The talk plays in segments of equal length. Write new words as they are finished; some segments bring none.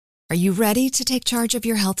Are you ready to take charge of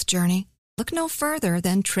your health journey? Look no further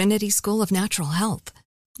than Trinity School of Natural Health.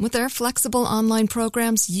 With their flexible online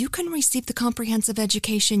programs, you can receive the comprehensive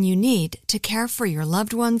education you need to care for your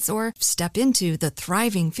loved ones or step into the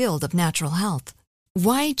thriving field of natural health.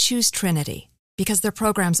 Why choose Trinity? Because their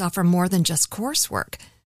programs offer more than just coursework.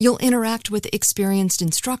 You'll interact with experienced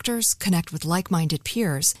instructors, connect with like-minded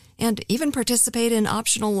peers, and even participate in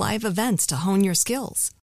optional live events to hone your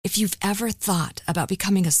skills. If you've ever thought about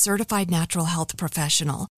becoming a certified natural health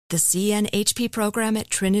professional, the CNHP program at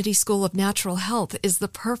Trinity School of Natural Health is the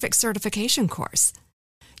perfect certification course.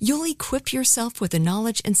 You'll equip yourself with the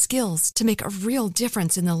knowledge and skills to make a real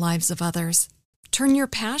difference in the lives of others. Turn your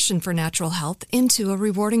passion for natural health into a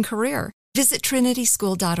rewarding career. Visit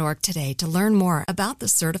trinityschool.org today to learn more about the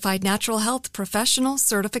Certified Natural Health Professional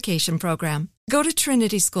Certification Program. Go to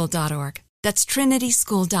trinityschool.org. That's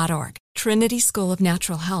trinityschool.org. Trinity School of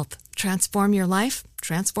Natural Health. Transform your life,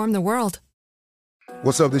 transform the world.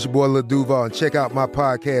 What's up, this your boy Lil Duval, and check out my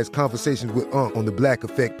podcast, Conversations with Unc, on the Black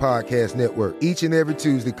Effect Podcast Network. Each and every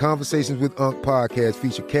Tuesday, Conversations with Unc podcast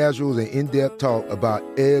feature casual and in-depth talk about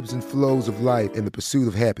ebbs and flows of life and the pursuit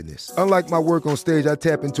of happiness. Unlike my work on stage, I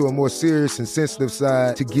tap into a more serious and sensitive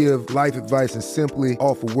side to give life advice and simply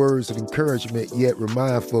offer words of encouragement, yet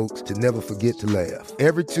remind folks to never forget to laugh.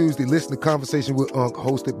 Every Tuesday, listen to Conversation with Unc,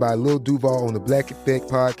 hosted by Lil Duval on the Black Effect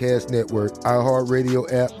Podcast Network, iHeartRadio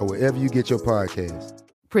app, or wherever you get your podcasts.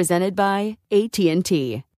 Presented by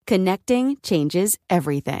AT&T. Connecting changes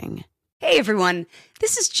everything. Hey everyone,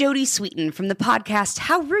 this is Jodie Sweetin from the podcast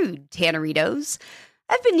How Rude, Tanneritos.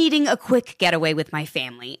 I've been needing a quick getaway with my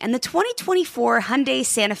family, and the 2024 Hyundai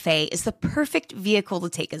Santa Fe is the perfect vehicle to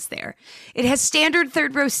take us there. It has standard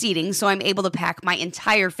third-row seating, so I'm able to pack my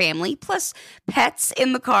entire family, plus pets,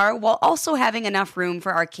 in the car, while also having enough room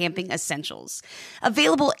for our camping essentials.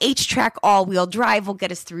 Available H-Track all-wheel drive will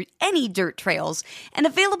get us through any dirt trails, and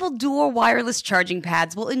available dual wireless charging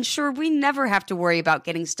pads will ensure we never have to worry about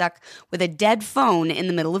getting stuck with a dead phone in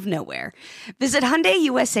the middle of nowhere. Visit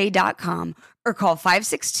HyundaiUSA.com or call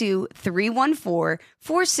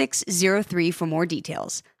 562-314-4603 for more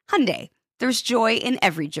details. Hyundai, there's joy in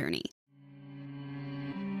every journey.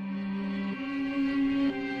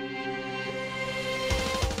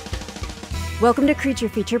 Welcome to Creature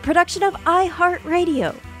Feature, production of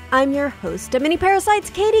iHeartRadio. I'm your host of Mini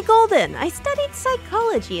Parasites, Katie Golden. I studied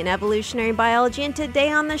psychology and evolutionary biology, and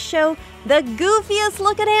today on the show, the goofiest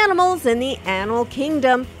looking animals in the animal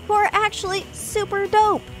kingdom who are actually super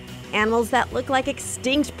dope. Animals that look like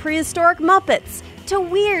extinct prehistoric Muppets, to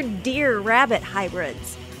weird deer-rabbit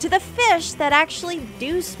hybrids, to the fish that actually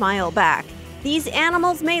do smile back. These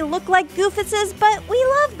animals may look like goofuses, but we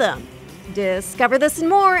love them. Discover this and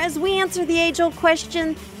more as we answer the age-old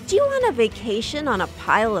question, do you want a vacation on a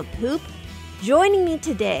pile of poop? Joining me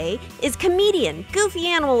today is comedian, goofy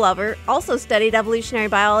animal lover, also studied evolutionary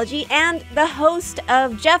biology, and the host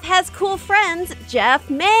of Jeff Has Cool Friends, Jeff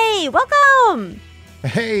May. Welcome!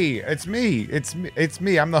 Hey, it's me. It's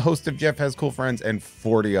me. I'm the host of Jeff Has Cool Friends and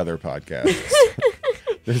 40 other podcasts.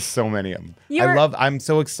 There's so many of them. I'm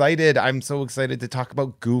so excited. I'm so excited to talk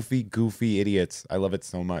about goofy idiots. I love it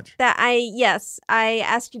so much. I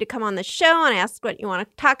asked you to come on the show and I asked what you want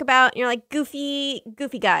to talk about. And you're like, goofy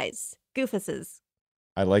guys, goofuses.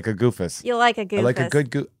 I like a goofus. You like a goofus. I like a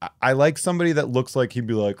good I like somebody that looks like he'd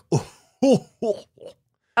be like,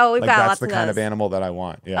 Oh, we've got lots of those. That's the kind of animal that I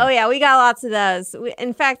want. Yeah. Oh, yeah, we got lots of those.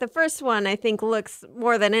 In fact, the first one, I think, looks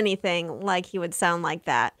more than anything like he would sound like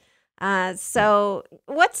that. So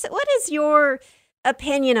what is your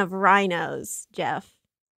opinion of rhinos, Jeff?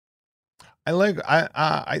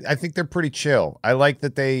 I think they're pretty chill. I like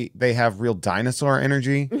that they have real dinosaur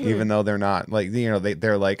energy, even though they're not like,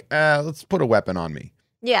 they're like, let's put a weapon on me.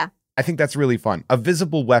 Yeah. I think that's really fun. A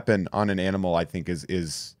visible weapon on an animal, I think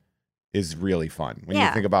is really fun. When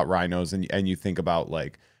you think about rhinos and you think about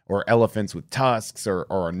or elephants with tusks or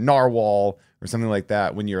a narwhal or something like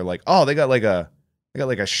that, when you're like, oh, they got like a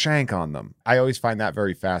shank on them. I always find that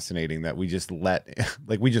very fascinating that we just let,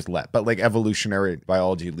 but evolutionary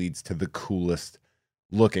biology leads to the coolest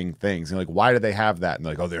looking things. And why do they have that?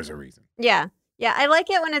 And oh, there's a reason. Yeah. Yeah. I like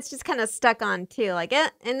it when it's just kind of stuck on too.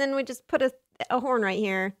 And then we just put a horn right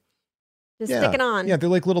here. Just stick it on. Yeah. They're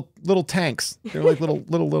like little tanks. They're like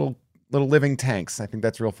little living tanks. I think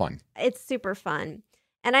that's real fun. It's super fun.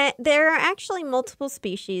 And there are actually multiple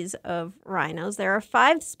species of rhinos. There are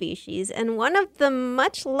 5 species, and one of the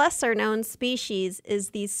much lesser known species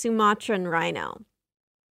is the Sumatran rhino.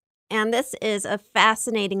 And this is a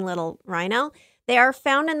fascinating little rhino. They are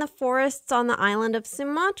found in the forests on the island of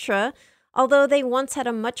Sumatra, although they once had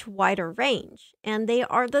a much wider range. And they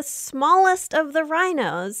are the smallest of the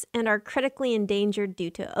rhinos and are critically endangered due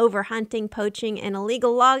to overhunting, poaching, and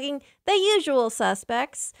illegal logging, the usual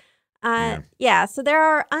suspects. So there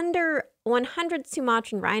are under 100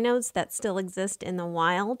 Sumatran rhinos that still exist in the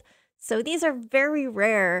wild. So these are very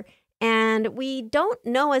rare, and we don't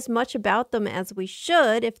know as much about them as we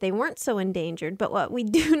should if they weren't so endangered. But what we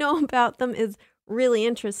do know about them is really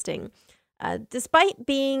interesting. Despite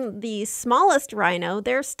being the smallest rhino,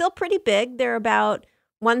 they're still pretty big. They're about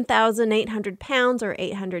 1,800 pounds or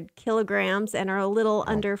 800 kilograms and are a little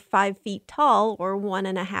under 5 feet tall or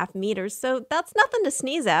 1.5 meters. So that's nothing to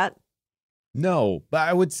sneeze at. No, but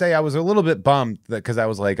I would say I was a little bit bummed because I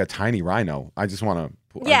was like a tiny rhino. I just want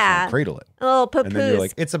to cradle it. A little papoose. And then you're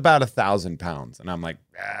like, it's about 1,000 pounds. And I'm like,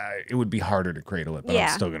 it would be harder to cradle it, but I'm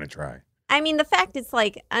still going to try. I mean, the fact it's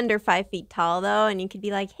like under 5 feet tall, though, and you could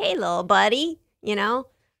be like, hey, little buddy, you know?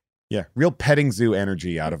 Yeah, real petting zoo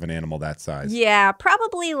energy out of an animal that size. Yeah,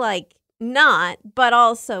 probably like not, but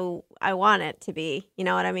also I want it to be. You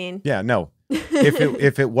know what I mean? Yeah, no.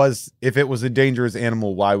 If it was a dangerous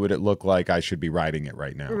animal, why would it look like I should be riding it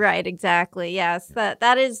right now? Right, exactly. Yes,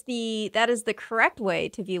 that is the correct way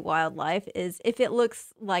to view wildlife. Is if it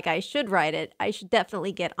looks like I should ride it, I should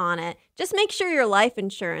definitely get on it. Just make sure your life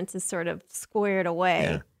insurance is sort of squared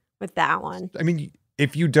away with that one. I mean,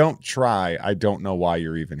 if you don't try, I don't know why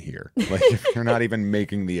you're even here. Like if you're not even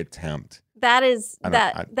making the attempt. That is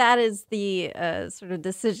the sort of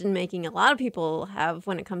decision making a lot of people have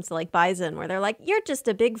when it comes to like bison, where they're like, you're just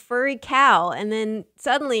a big furry cow. And then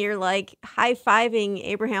suddenly you're like high-fiving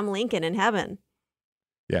Abraham Lincoln in heaven.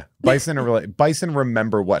 Yeah. Bison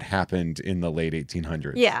remember what happened in the late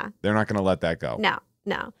 1800s. Yeah. They're not going to let that go.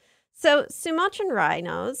 No. So Sumatran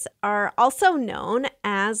rhinos are also known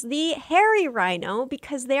as the hairy rhino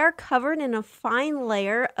because they are covered in a fine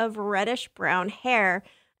layer of reddish-brown hair,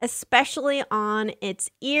 especially on its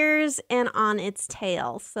ears and on its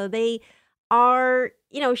tail. So they are,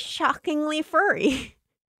 shockingly furry.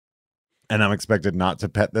 And I'm expected not to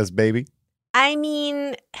pet this baby? I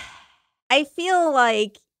mean, I feel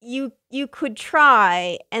like you could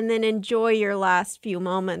try and then enjoy your last few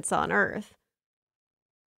moments on Earth.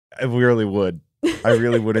 I really would. I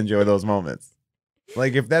really would enjoy those moments.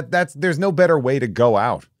 Like if there's no better way to go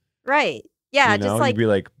out. Right. Yeah, just like you'd be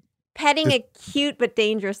like petting a cute but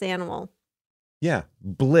dangerous animal. Yeah,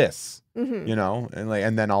 bliss. Mm-hmm.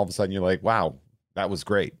 And then all of a sudden you're like, wow, that was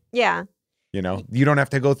great. Yeah. You don't have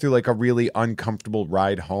to go through like a really uncomfortable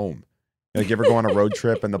ride home. Like you ever go on a road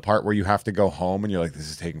trip and the part where you have to go home and you're like, this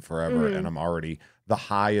is taking forever and the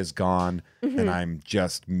high is gone and I'm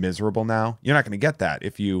just miserable now. You're not going to get that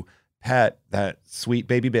if you pet that sweet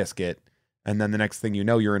baby biscuit and then the next thing you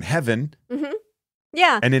know, you're in heaven. Mm-hmm.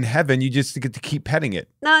 Yeah. And in heaven, you just get to keep petting it.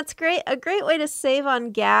 No, it's great. A great way to save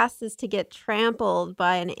on gas is to get trampled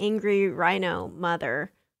by an angry rhino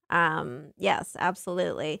mother. Yes,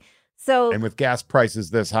 absolutely. So, and with gas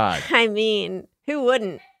prices this high. I mean, who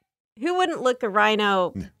wouldn't? Who wouldn't look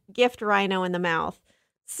a gift rhino in the mouth?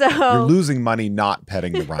 So you're losing money not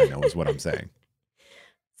petting the rhino is what I'm saying.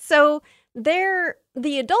 So the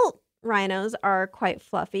adult rhinos are quite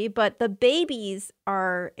fluffy, but the babies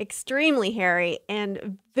are extremely hairy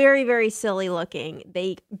and very, very silly looking.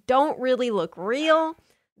 They don't really look real.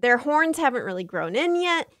 Their horns haven't really grown in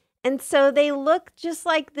yet. And so they look just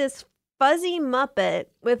like this fuzzy Muppet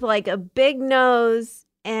with like a big nose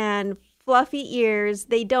and fluffy ears.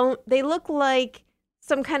 They look like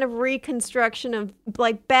some kind of reconstruction of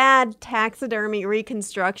like bad taxidermy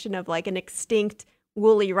reconstruction of like an extinct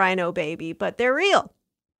woolly rhino baby, but they're real.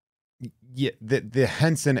 Yeah, the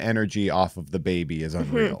Henson energy off of the baby is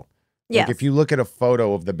unreal. Yes. Like if you look at a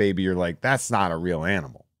photo of the baby, you're like, that's not a real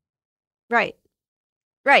animal. Right.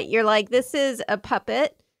 You're like, this is a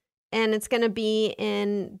puppet. And it's going to be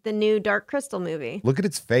in the new Dark Crystal movie. Look at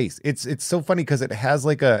its face. It's so funny because it has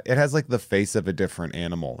like the face of a different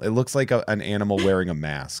animal. It looks like an animal wearing a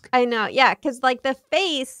mask. I know. Yeah, because like the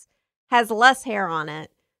face has less hair on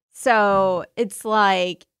it. So it's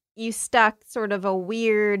like you stuck sort of a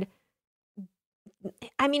weird,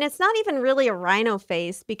 I mean, it's not even really a rhino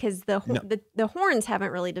face because the horns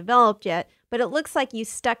haven't really developed yet, but it looks like you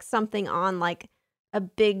stuck something on like a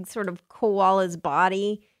big sort of koala's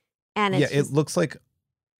body. And it's it looks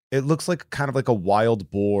like kind of like a wild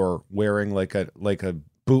boar wearing like a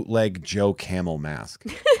bootleg Joe Camel mask.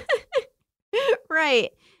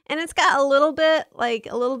 Right. And it's got a little bit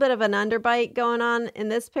of an underbite going on in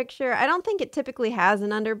this picture. I don't think it typically has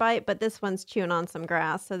an underbite, but this one's chewing on some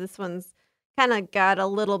grass. So this one's kind of got a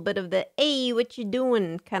little bit of the, hey, what you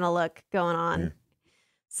doing kind of look going on. Yeah.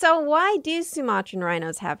 So why do Sumatran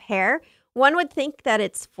rhinos have hair? One would think that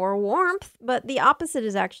it's for warmth, but the opposite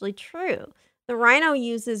is actually true. The rhino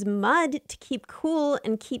uses mud to keep cool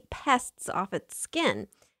and keep pests off its skin.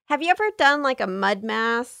 Have you ever done like a mud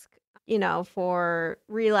mask, for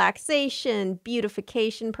relaxation,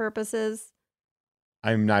 beautification purposes?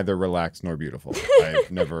 I'm neither relaxed nor beautiful.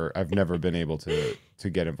 I've never been able to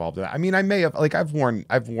get involved in that. I mean, I may have, like, I've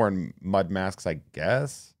worn mud masks, I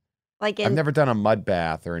guess. I've never done a mud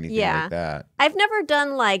bath or anything like that. I've never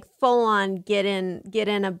done like full on get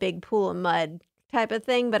in a big pool of mud type of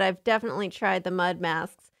thing, but I've definitely tried the mud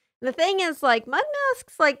masks. And the thing is, like, mud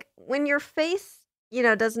masks, like, when your face,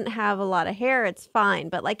 doesn't have a lot of hair, it's fine.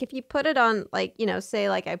 But like if you put it on, like, say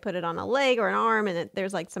like I put it on a leg or an arm and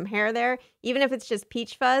there's like some hair there, even if it's just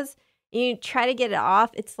peach fuzz, and you try to get it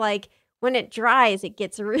off, it's like when it dries, it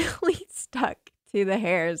gets really stuck to the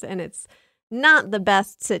hairs and it's not the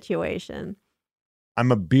best situation. I'm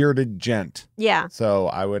a bearded gent. Yeah. So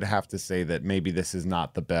I would have to say that maybe this is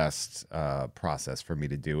not the best process for me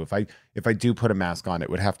to do. If I do put a mask on, it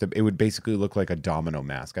would basically look like a domino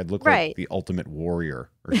mask. I'd look like the ultimate warrior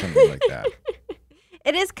or something like that.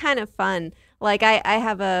 It is kind of fun. Like I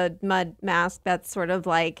have a mud mask that's sort of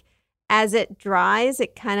like, as it dries,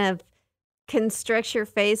 it kind of constricts your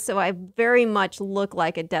face. So I very much look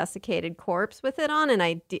like a desiccated corpse with it on.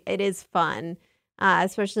 And it is fun,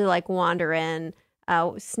 especially like wander in.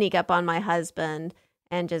 Sneak up on my husband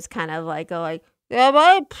and just kind of like go like, am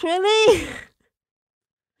I pretty?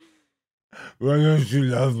 Why don't you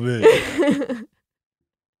love me?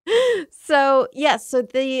 So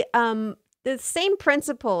the same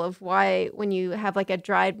principle of why when you have like a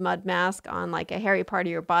dried mud mask on like a hairy part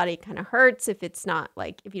of your body kind of hurts if it's not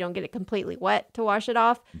like, if you don't get it completely wet to wash it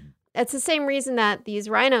off. It's the same reason that these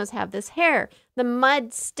rhinos have this hair. The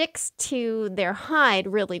mud sticks to their hide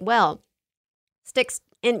really well. Sticks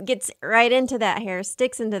and gets right into that hair,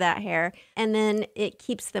 sticks into that hair, and then it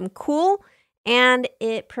keeps them cool and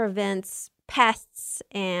it prevents pests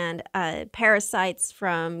and parasites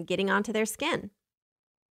from getting onto their skin.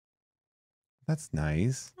 That's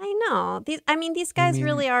nice. I know. These guys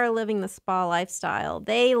really are living the spa lifestyle.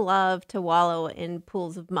 They love to wallow in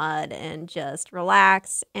pools of mud and just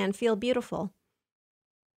relax and feel beautiful.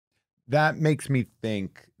 That makes me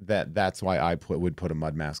think that's why I would put a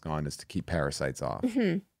mud mask on, is to keep parasites off.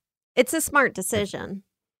 Mm-hmm. It's a smart decision.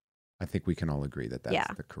 I think we can all agree that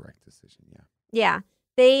that's the correct decision. Yeah. Yeah.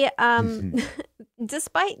 They,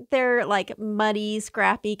 despite their like muddy,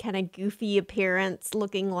 scrappy, kind of goofy appearance,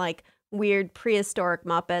 looking like weird prehistoric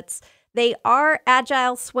Muppets, they are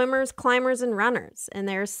agile swimmers, climbers, and runners, and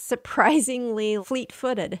they're surprisingly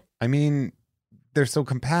fleet-footed. I mean, they're so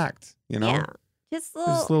compact, Yeah. Just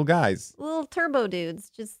little guys. Little turbo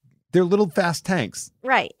dudes. They're little fast tanks.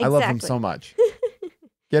 Right, exactly. I love them so much.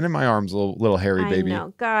 Get in my arms, little hairy baby. I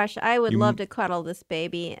know. Gosh, I would love to cuddle this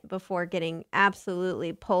baby before getting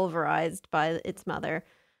absolutely pulverized by its mother.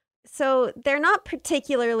 So they're not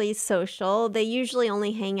particularly social. They usually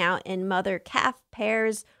only hang out in mother-calf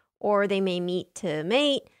pairs, or they may meet to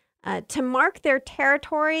mate. To mark their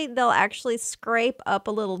territory, they'll actually scrape up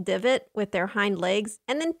a little divot with their hind legs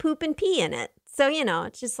and then poop and pee in it. So,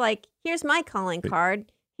 it's just like, here's my calling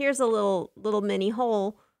card. Here's a little mini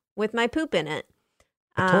hole with my poop in it.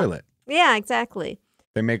 A toilet. Yeah, exactly.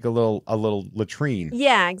 They make a little latrine.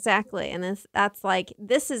 Yeah, exactly. And that's like,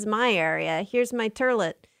 this is my area. Here's my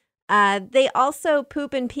turlet. They also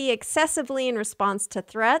poop and pee excessively in response to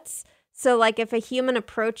threats. So like if a human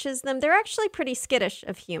approaches them, they're actually pretty skittish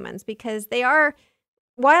of humans because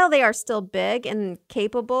while they are still big and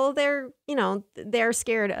capable, they're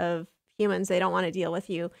scared of humans. They don't want to deal with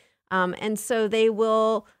you. And so they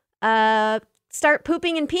will start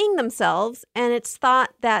pooping and peeing themselves. And it's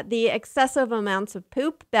thought that the excessive amounts of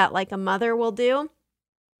poop that like a mother will do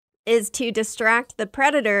is to distract the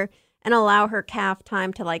predator and allow her calf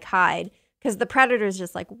time to like hide. Because the predator's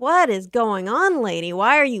just like, what is going on, lady?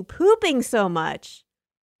 Why are you pooping so much?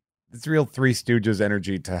 It's real Three Stooges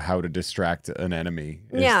energy to how to distract an enemy.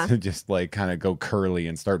 Yeah. To just like kind of go curly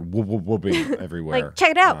and start whooping everywhere. Like,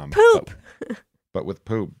 check it out, poop. But with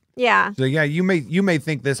poop. Yeah. So yeah, you may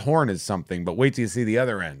think this horn is something, but wait till you see the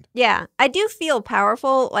other end. Yeah. I do feel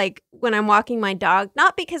powerful, like when I'm walking my dog,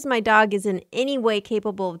 not because my dog is in any way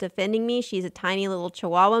capable of defending me. She's a tiny little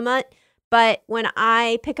Chihuahua mutt. But when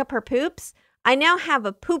I pick up her poops, I now have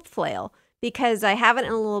a poop flail because I have it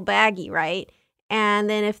in a little baggie, right? And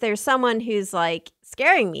then if there's someone who's like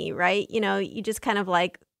scaring me, right, you just kind of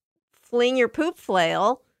like fling your poop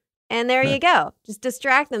flail and there you go. Just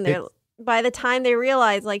distract them there. By the time they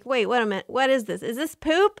realize like, wait a minute, what is this? Is this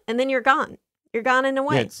poop? And then you're gone. You're gone and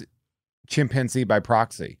away. Yeah, chimpanzee by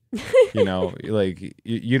proxy. Like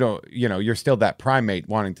you don't, you're still that primate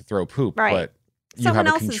wanting to throw poop, Right. but you Someone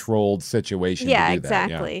have a else's- controlled situation Yeah, to do that.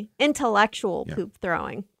 exactly. Intellectual poop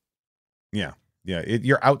throwing. Yeah.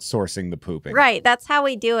 You're outsourcing the pooping. Right. That's how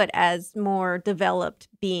we do it as more developed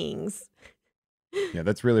beings. Yeah,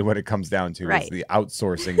 that's really what it comes down to. Right. Is the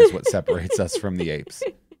outsourcing is what separates us from the apes.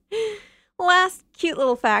 Last cute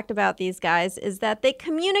little fact about these guys is that they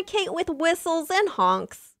communicate with whistles and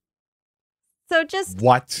honks. So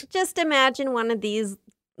just imagine one of these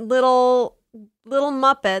little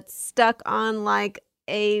Muppets stuck on like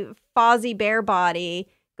a Fozzie Bear body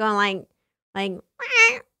going like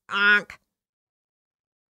honk.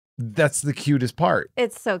 That's the cutest part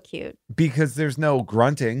It's so cute. because there's no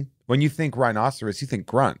grunting. When you think rhinoceros, you think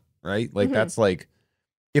grunt, right? Like that's like,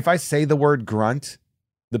 if I say the word grunt,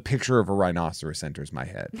 the picture of a rhinoceros enters my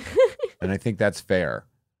head. And I think that's fair.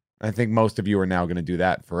 I think most of you are now going to do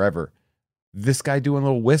that forever. This guy doing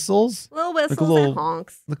little whistles, Little whistles little- and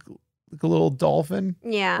honks. like a little dolphin,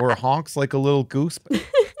 Yeah. or honks like a little goose.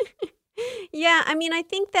 Yeah, I mean, I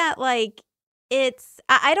think that like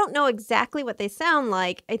I don't know exactly what they sound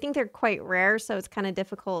like. I think they're quite rare, so it's kind of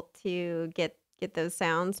difficult to get those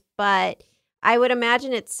sounds, but I would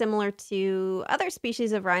imagine it's similar to other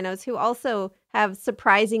species of rhinos who also have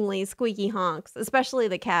surprisingly squeaky honks, especially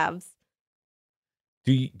the calves.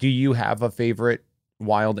 Do you have a favorite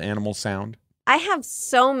wild animal sound? I have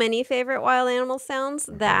so many favorite wild animal sounds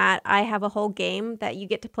that I have a whole game that you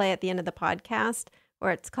get to play at the end of the podcast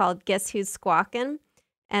where it's called Guess Who's Squawking?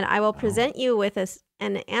 And I will present you with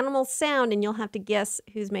an animal sound and you'll have to guess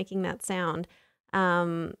who's making that sound.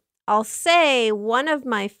 I'll say one of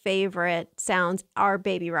my favorite sounds are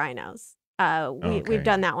baby rhinos. We've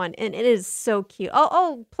done that one and it is so cute.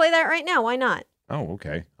 Oh, play that right now. Why not? Oh,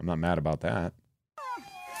 okay. I'm not mad about that.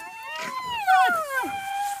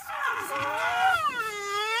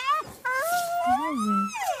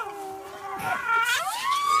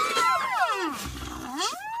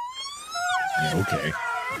 Yeah, okay.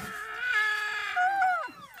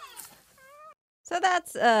 So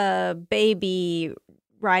that's a baby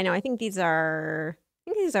rhino. I think these are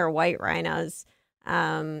white rhinos.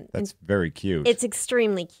 That's very cute. It's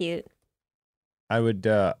extremely cute. I would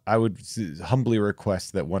humbly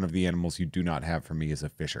request that one of the animals you do not have for me is a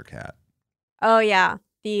Fisher cat. Oh yeah.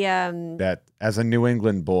 The That, as a New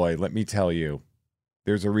England boy, let me tell you,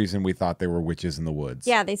 there's a reason we thought they were witches in the woods.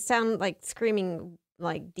 yeah, they sound like screaming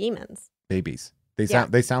like demons. Babies. They Yeah.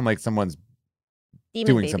 sound like someone's Demon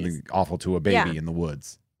doing babies. something awful to a baby Yeah. in the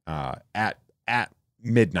woods at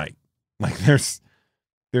midnight. Like there's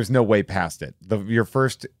no way past it. Your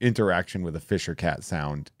first interaction with a Fisher cat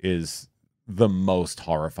sound is the most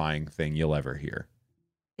horrifying thing you'll ever hear.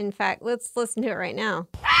 In fact, let's listen to it right now.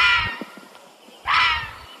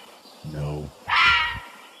 No,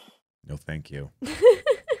 thank you.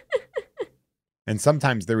 And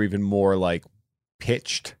sometimes they're even more like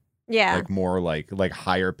pitched, Yeah. like more like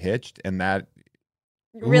higher pitched, and that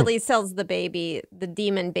Really sells the baby, the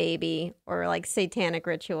demon baby, or like satanic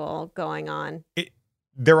ritual going on.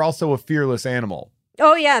 they're also a fearless animal.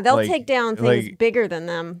 Oh yeah, they'll Like- take down things like- bigger than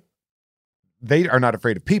them. They are not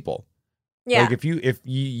afraid of people. Yeah. Like if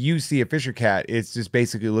you see a Fisher cat, it's just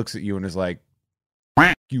basically looks at you and is like,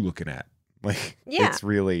 you looking at? Like, Yeah. it's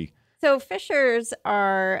really So fishers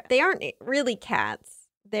aren't really cats.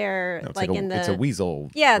 They're no, it's like a, in the it's a weasel.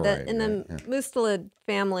 yeah, variety, in the right? Yeah. mustelid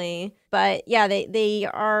family. But yeah,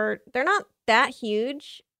 they're not that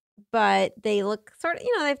huge, but they look sort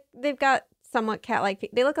of, they've got somewhat cat-like.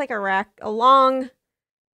 They look like a long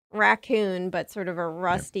raccoon, but sort of a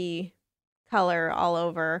rusty color all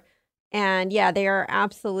over. And yeah, they are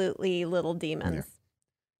absolutely little demons.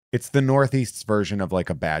 It's the Northeast's version of like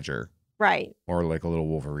a badger Right. or like a little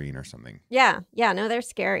Wolverine or something. Yeah. Yeah, no, they're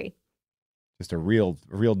scary. Just a real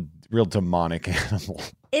demonic animal.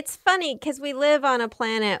 It's funny because we live on a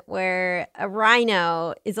planet where a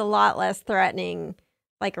rhino is a lot less threatening.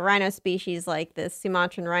 Like a rhino species like the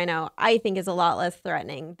Sumatran rhino, I think is a lot less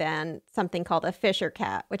threatening than something called a Fisher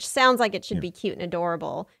cat, which sounds like it should be cute and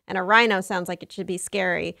adorable. And a rhino sounds like it should be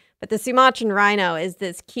scary. But the Sumatran rhino is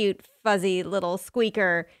this cute, fuzzy little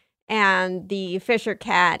squeaker. And the Fisher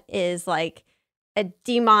cat is like a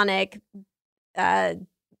demonic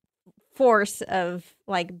force of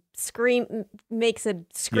like makes a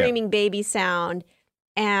screaming baby sound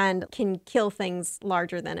and can kill things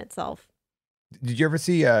larger than itself. Did you ever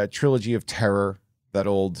see Trilogy of Terror, that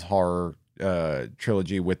old horror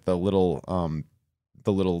trilogy with the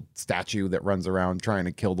little statue that runs around trying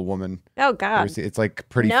to kill the woman? Oh God. It's like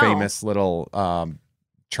pretty No. famous little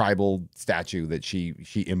tribal statue that she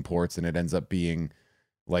imports, and it ends up being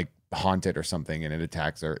like haunted or something and it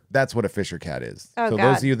attacks her. That's what a Fisher cat is. Oh, so God.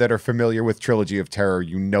 those of you that are familiar with Trilogy of Terror,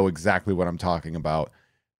 you know exactly what I'm talking about.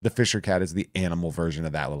 The Fisher cat is the animal version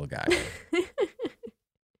of that little guy.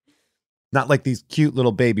 Not like these cute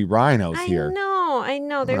little baby rhinos here. I know. I'm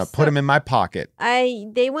going to put them in my pocket.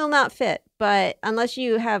 They will not fit, but unless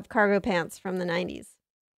you have cargo pants from the 90s.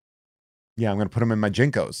 Yeah, I'm going to put them in my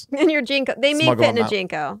Jinkos. In your Jinko. They may Smuggle fit in a them out.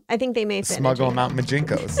 Jinko. I think they may fit Smuggle in them a out in my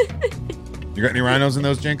Jinkos. You got any rhinos in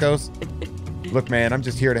those Jinkos? Look, man, I'm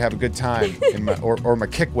just here to have a good time in my or my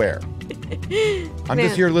kickwear. I'm Man.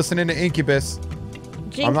 just here listening to Incubus.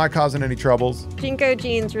 I'm not causing any troubles. Jinko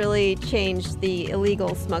jeans really changed the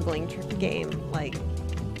illegal smuggling game. Like,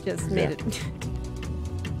 just made it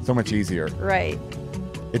So much easier. right.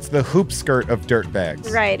 It's the hoop skirt of dirt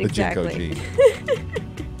bags. Right, the Jinko exactly. jean.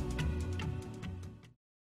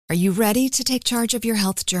 Are you ready to take charge of your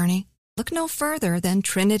health journey? Look no further than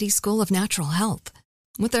Trinity School of Natural Health.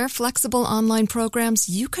 With their flexible online programs,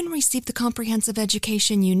 you can receive the comprehensive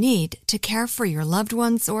education you need to care for your loved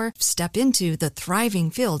ones or step into the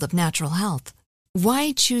thriving field of natural health.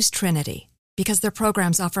 Why choose Trinity? Because their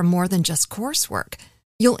programs offer more than just coursework.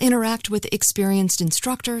 You'll interact with experienced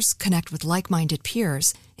instructors, connect with like-minded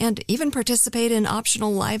peers, and even participate in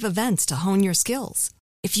optional live events to hone your skills.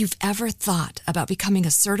 If you've ever thought about becoming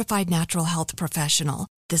a certified natural health professional,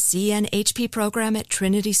 the CNHP program at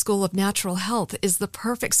Trinity School of Natural Health is the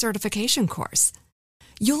perfect certification course.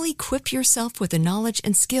 You'll equip yourself with the knowledge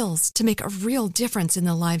and skills to make a real difference in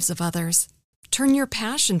the lives of others. Turn your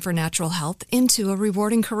passion for natural health into a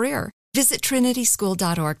rewarding career. Visit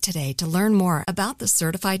trinityschool.org today to learn more about the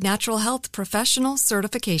Certified Natural Health Professional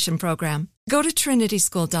Certification Program. Go to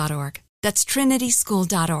trinityschool.org. That's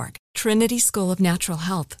trinityschool.org. Trinity School of Natural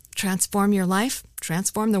Health. Transform your life,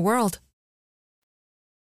 transform the world.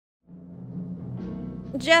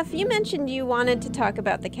 Jeff, you mentioned you wanted to talk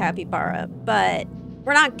about the capybara, but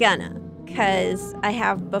we're not gonna, because I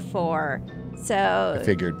have before. So I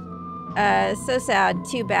figured. So sad,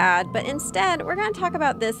 too bad. But instead, we're going to talk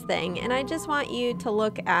about this thing, and I just want you to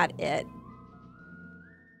look at it.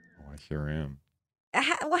 Oh, I sure am.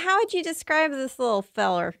 How would you describe this little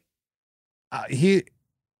feller? He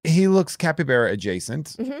looks capybara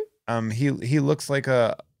adjacent. Mm-hmm. He looks like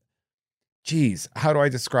a. Geez, how do I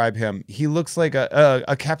describe him? He looks like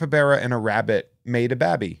a capybara and a rabbit made a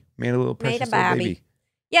little precious little baby.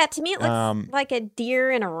 Yeah, to me it looks like a deer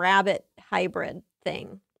and a rabbit hybrid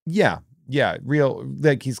thing. Yeah, real.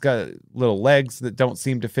 Like he's got little legs that don't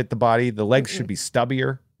seem to fit the body. The legs should be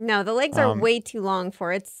stubbier. No, the legs are way too long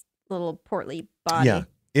for its little portly body. Yeah,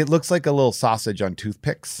 it looks like a little sausage on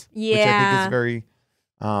toothpicks. Yeah, which I think is very,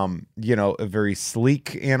 a very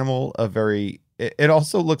sleek animal. It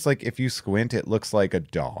also looks like if you squint, it looks like a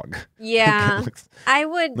dog. Yeah, I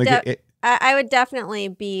would. Like I would definitely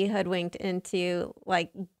be hoodwinked into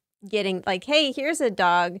like getting like, hey, here's a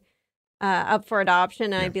dog up for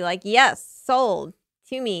adoption, and I'd be like, yes, sold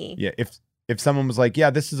to me. Yeah, if someone was like, yeah,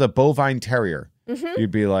 this is a bovine terrier, you'd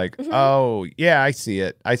be like, oh yeah, I see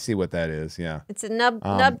it. I see what that is. Yeah, it's a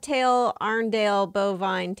nubtail Arndale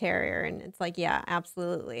bovine terrier, and it's like, yeah,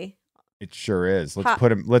 absolutely. It sure is.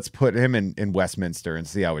 Let's put him in Westminster and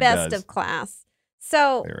see how it does. Best of class.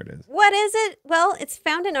 So there it is. What is it? Well, it's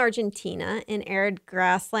found in Argentina in arid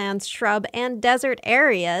grasslands, shrub, and desert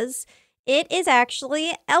areas. It is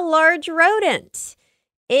actually a large rodent.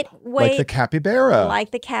 It weighs like the capybara.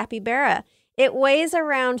 Like the capybara. It weighs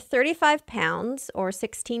around 35 pounds or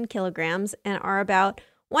 16 kilograms and are about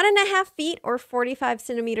 1.5 feet or 45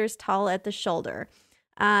 centimeters tall at the shoulder.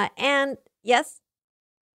 And yes.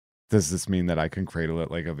 Does this mean that I can cradle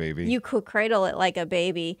it like a baby? You could cradle it like a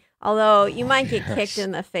baby, although you might get kicked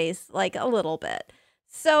in the face like a little bit.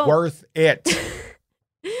 So worth it.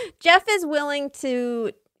 Jeff is willing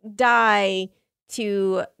to die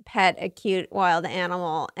to pet a cute wild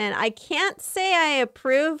animal, and I can't say I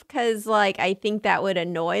approve because like I think that would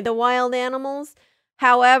annoy the wild animals.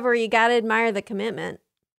 However, you got to admire the commitment.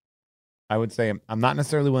 I would say I'm not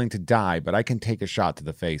necessarily willing to die, but I can take a shot to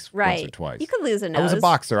the face once or twice. You could lose a nose. I was a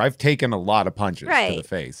boxer. I've taken a lot of punches to the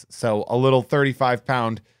face. So a little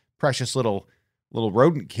 35-pound precious little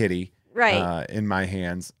rodent kitty in my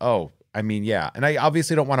hands. Oh, I mean, yeah. And I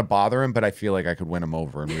obviously don't want to bother him, but I feel like I could win him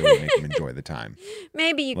over and really make him enjoy the time.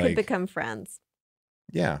 Maybe you could become friends.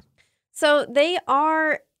 Yeah. So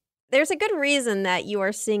there's a good reason that you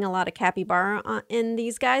are seeing a lot of capybara in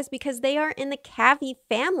these guys because they are in the Cavi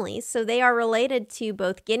family. So they are related to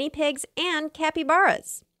both guinea pigs and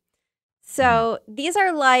capybaras. So these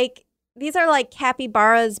are like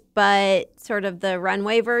capybaras, but sort of the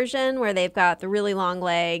runway version where they've got the really long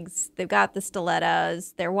legs. They've got the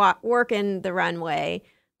stilettos. They're working the runway.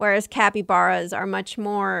 whereas capybaras are much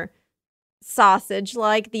more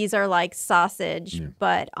sausage-like. These are like sausage,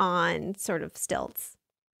 but on sort of stilts.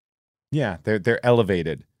 Yeah, they're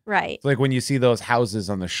elevated. Right. It's like when you see those houses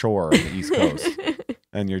on the shore on the East Coast.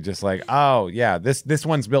 And you're just like, oh, yeah, this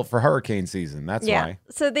one's built for hurricane season. That's why.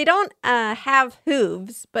 So they don't have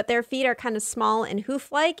hooves, but their feet are kind of small and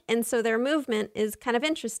hoof-like, and so their movement is kind of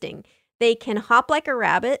interesting. They can hop like a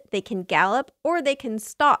rabbit, they can gallop, or they can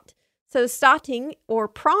stot. So stotting or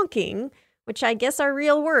pronking, which I guess are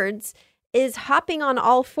real words, is hopping on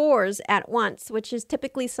all fours at once, which is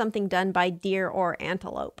typically something done by deer or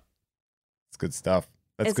antelope. It's good stuff.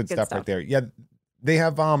 That's good stuff right there. Yeah, they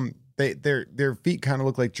have their feet kind of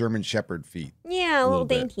look like German Shepherd feet. Yeah, a little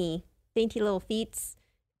dainty little feet.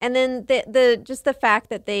 And then the fact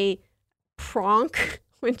that they pronk,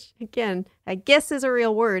 which again I guess is a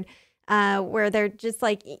real word, where they're just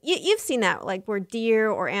like you've seen that, like where deer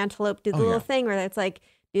or antelope do the little thing where it's like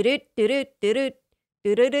doo doo doo doo doo doo.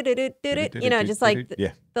 You know, just like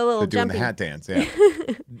the little doing jumping. The hat dance. Yeah.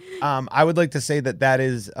 I would like to say that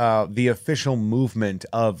is the official movement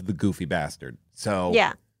of the Goofy Bastard. So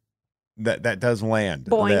yeah, that does land.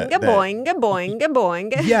 Boing, boing, boing,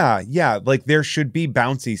 boing. Yeah. Like there should be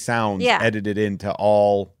bouncy sounds edited into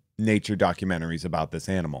all nature documentaries about this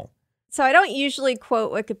animal. So I don't usually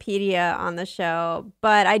quote Wikipedia on the show,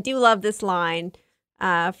 but I do love this line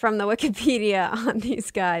from the Wikipedia on these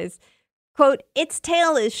guys. Quote, its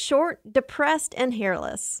tail is short, depressed, and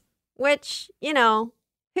hairless. Which, you know,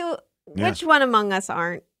 which one among us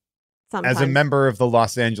aren't? Sometimes. As a member of the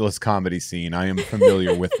Los Angeles comedy scene, I am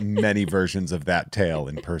familiar with many versions of that tale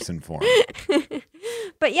in person form.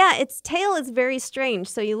 But yeah, its tail is very strange.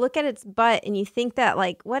 So you look at its butt and you think that,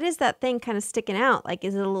 like, what is that thing kind of sticking out? Like,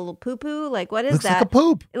 is it a little poo-poo? Like, what is Looks that? Like a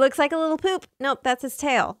poop. It looks like a little poop. Nope, that's his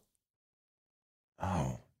tail.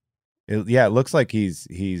 Oh. It looks like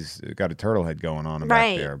he's got a turtle head going on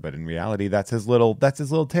back there, but in reality, that's his little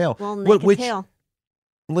tail. Well, naked tail.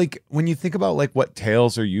 Like when you think about like what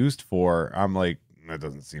tails are used for, I'm like, that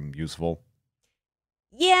doesn't seem useful.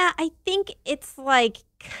 Yeah, I think it's like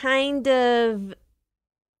kind of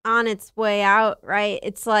on its way out, right?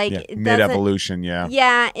 It's like mid-evolution, yeah.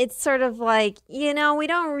 Yeah, it's sort of like, you know, we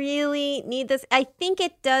don't really need this. I think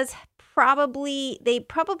it does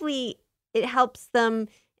it helps them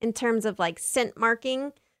in terms of like scent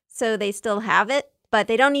marking, so they still have it, but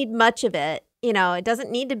they don't need much of it. You know, it doesn't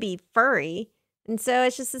need to be furry. And so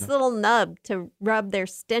it's just this little nub to rub their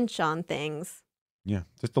stench on things. Yeah,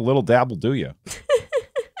 just a little dab will do you.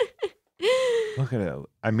 Look at it.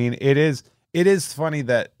 I mean, it is funny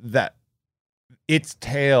that its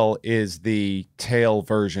tail is the tail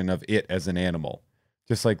version of it as an animal.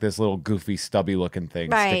 Just like this little goofy, stubby-looking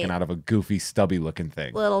thing sticking out of a goofy, stubby-looking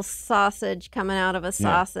thing. Little sausage coming out of a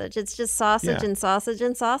sausage. It's just sausage and sausage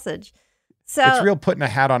and sausage. So it's real putting a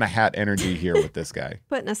hat on a hat energy here with this guy.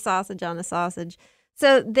 Putting a sausage on a sausage.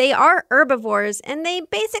 So they are herbivores, and they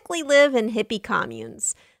basically live in hippie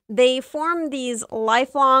communes. They form these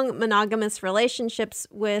lifelong monogamous relationships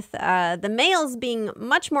with the males being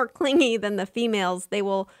much more clingy than the females. They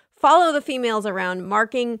will follow the females around,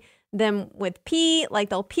 marking them with pee, like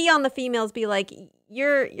they'll pee on the females, be like,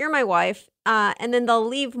 you're my wife, and then they'll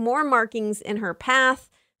leave more markings in her path,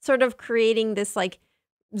 sort of creating this like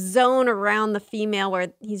zone around the female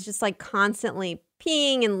where he's just like constantly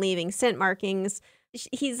peeing and leaving scent markings.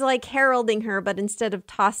 He's like heralding her, but instead of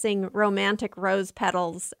tossing romantic rose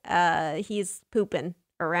petals, he's pooping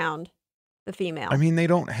around the female. I mean, they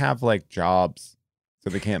don't have like jobs, so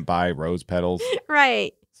they can't buy rose petals.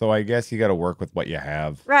 Right. So I guess you got to work with what you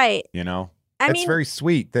have. Right. You know? It's very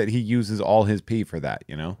sweet that he uses all his pee for that,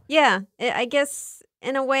 you know? Yeah, I guess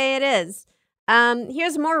in a way it is.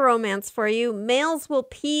 Here's more romance for you. Males will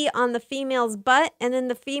pee on the female's butt, and then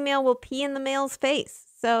the female will pee in the male's face.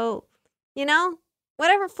 So, you know,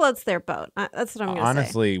 whatever floats their boat. That's what I'm going to say.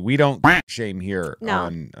 Honestly, we don't shame here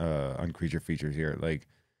on Creature Features here. Like,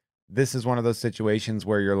 this is one of those situations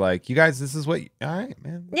where you're like, you guys, this is what... all right,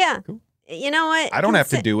 man. Yeah. Cool. You know what? I don't have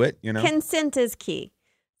to do it, you know? Consent is key.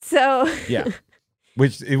 So... yeah.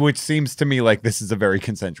 Which seems to me like this is a very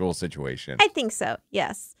consensual situation. I think so,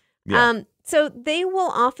 yes. Yeah. So they will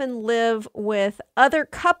often live with other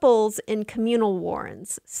couples in communal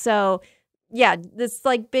warrens. So, yeah, this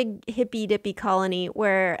like big hippy-dippy colony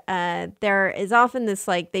where there is often this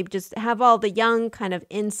like, they just have all the young kind of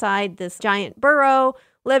inside this giant burrow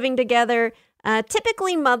living together.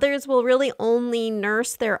 Typically, mothers will really only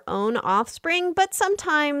nurse their own offspring, but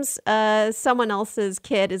sometimes someone else's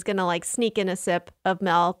kid is going to like sneak in a sip of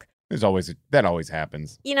milk. That always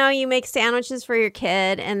happens. You know, you make sandwiches for your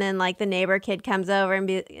kid, and then like the neighbor kid comes over and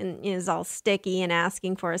is all sticky and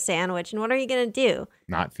asking for a sandwich. And what are you going to do?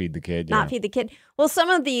 Not feed the kid. Not feed the kid. Well, some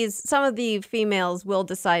of the females will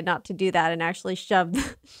decide not to do that and actually shove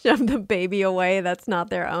the baby away that's not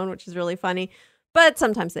their own, which is really funny. But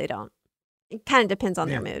sometimes they don't. It kind of depends on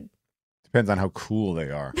their mood. Depends on how cool they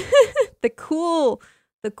are. The cool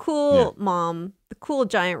mom, the cool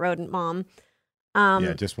giant rodent mom.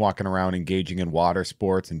 Just walking around engaging in water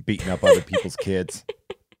sports and beating up other people's kids.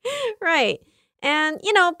 Right. And,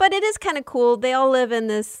 but it is kind of cool. They all live in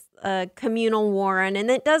this communal warren,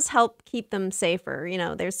 and it does help keep them safer.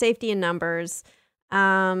 There's safety in numbers.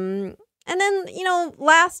 And then,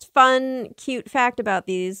 last fun, cute fact about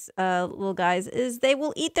these little guys is they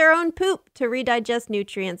will eat their own poop to redigest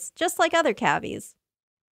nutrients, just like other cavies.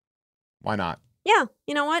 Why not? Yeah.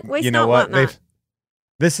 You know what? Waste not, want not.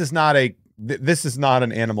 This is not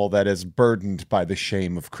an animal that is burdened by the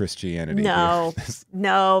shame of Christianity. No,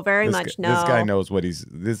 very much no. This guy knows what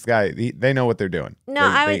they know what they're doing. No,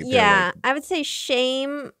 I would say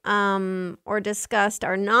shame or disgust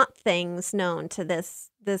are not things known to this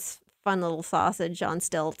fun little sausage on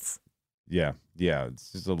stilts. Yeah.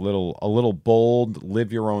 It's just a little bold,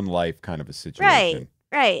 live your own life kind of a situation.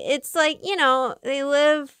 Right. It's like, they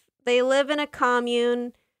live in a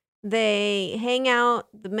commune. They hang out.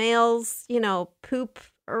 The males, poop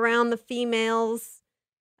around the females,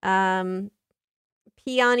 pee on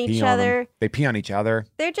each other. They pee on each other.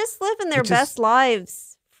 They're just living their best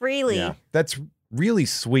lives freely. Yeah, that's really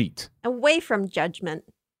sweet. Away from judgment.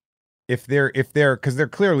 Because they're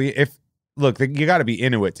clearly, you got to be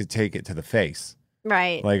Inuit to take it to the face.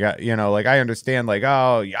 Right. Like, I understand, like,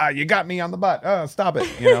 oh, yeah, you got me on the butt. Oh, stop it.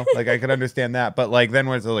 Like, I could understand that. But, like, then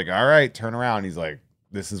when it's like, all right, turn around. He's like,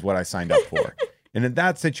 this is what I signed up for. And in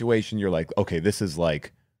that situation, you're like, okay, this is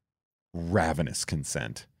like ravenous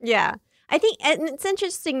consent. Yeah. I think, and it's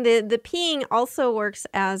interesting, the peeing also works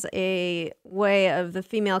as a way of the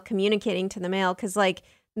female communicating to the male, because like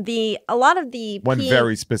a lot of the one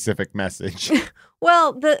very specific message.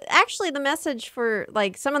 Well, the message for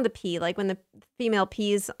like some of the pee, like when the female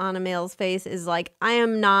pees on a male's face, is like, I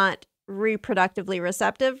am not reproductively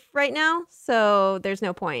receptive right now, so there's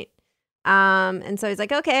no point. And so he's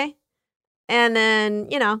like, okay. And then,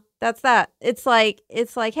 that's that. It's like,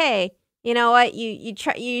 hey, you know what? You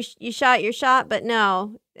shot your shot, but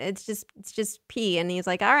no, it's just pee. And he's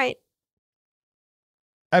like, all right.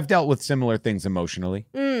 I've dealt with similar things emotionally.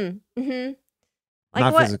 Mm-hmm. Like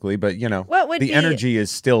not physically, but what would the energy is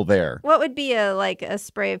still there. What would be a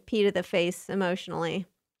spray of pee to the face emotionally?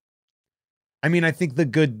 I mean, I think the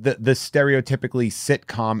stereotypically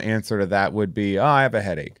sitcom answer to that would be, oh, I have a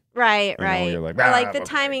headache. Right. You're like, or like the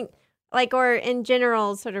timing, like, or in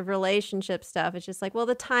general sort of relationship stuff. It's just like, well,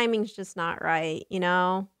 the timing's just not right,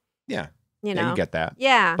 Yeah. Yeah, you get that.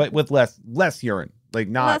 Yeah. But with less urine. Like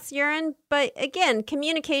not less urine. But again,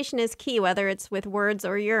 communication is key, whether it's with words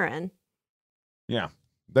or urine. Yeah.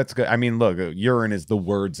 That's good. I mean, look, urine is the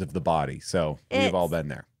words of the body. So we've all been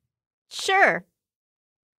there. Sure.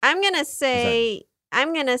 I'm gonna say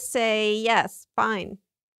yes, fine.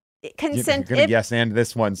 Consent. You're gonna yes and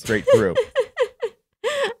this one straight through.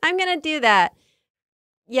 I'm gonna do that.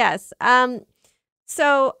 Yes.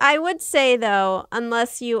 So I would say though,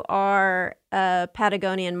 unless you are a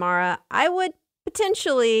Patagonian Mara, I would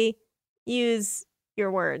potentially use your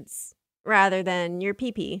words rather than your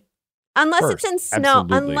pee-pee. Unless it's in snow,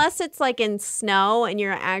 unless it's like in snow and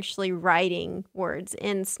you're actually writing words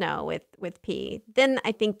in snow with pee, then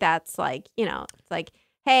I think that's like, it's like,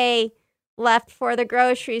 hey, left for the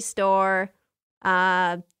grocery store,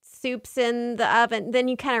 soup's in the oven. Then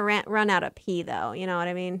you kind of run out of pee though. You know what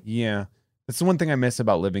I mean? Yeah. That's the one thing I miss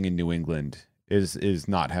about living in New England is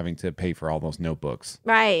not having to pay for all those notebooks.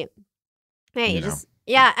 Right. Hey,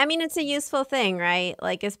 yeah, I mean, it's a useful thing, right?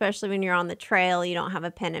 Like, especially when you're on the trail, you don't have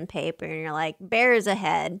a pen and paper, and you're like, bears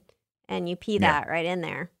ahead, and you pee that right in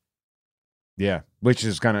there. Yeah, which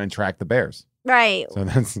is going to attract the bears. Right. So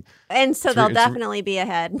they'll definitely be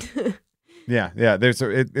ahead. Yeah. There's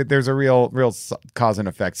a real cause and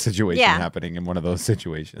effect situation happening in one of those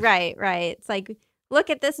situations. Right. It's like, look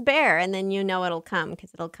at this bear, and then it'll come,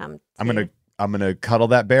 because it'll come. I'm gonna cuddle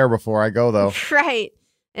that bear before I go, though. Right.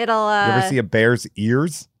 It'll. You ever see a bear's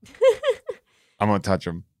ears? I'm gonna touch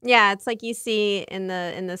them. Yeah, it's like you see in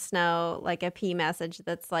the snow, like a pee message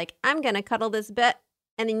that's like, I'm gonna cuddle this bit,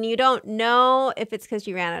 and then you don't know if it's because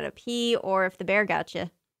you ran out of pee or if the bear got you,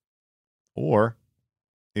 or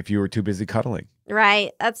if you were too busy cuddling.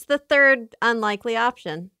 Right, that's the third unlikely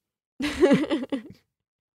option. You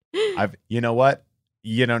know what?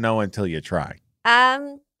 You don't know until you try.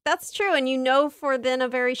 That's That's true. And you know for then a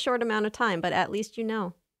very short amount of time, but at least you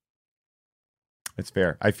know. It's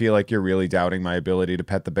fair. I feel like you're really doubting my ability to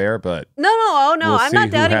pet the bear, but No, I'm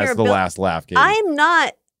not doubting your ability. The last laugh, Katie. I'm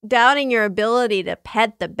not doubting your ability to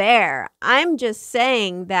pet the bear. I'm just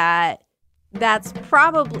saying that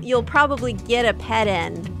you'll probably get a pet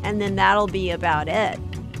in, and then that'll be about it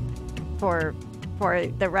for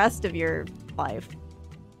the rest of your life.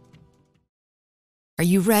 Are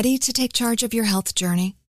you ready to take charge of your health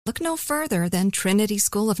journey? Look no further than Trinity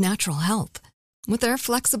School of Natural Health. With their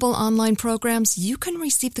flexible online programs, you can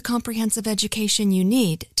receive the comprehensive education you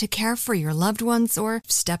need to care for your loved ones or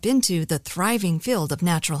step into the thriving field of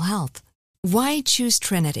natural health. Why choose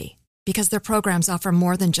Trinity? Because their programs offer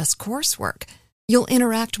more than just coursework. You'll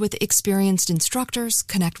interact with experienced instructors,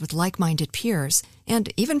 connect with like-minded peers,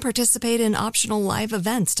 and even participate in optional live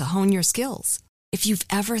events to hone your skills. If you've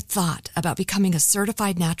ever thought about becoming a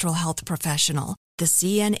certified natural health professional, the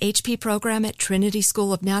CNHP program at Trinity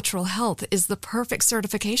School of Natural Health is the perfect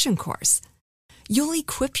certification course. You'll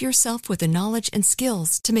equip yourself with the knowledge and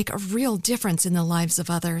skills to make a real difference in the lives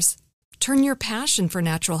of others. Turn your passion for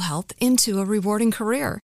natural health into a rewarding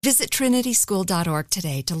career. Visit trinityschool.org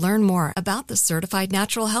today to learn more about the Certified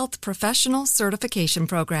Natural Health Professional Certification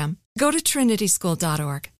Program. Go to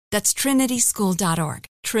trinityschool.org. That's trinityschool.org.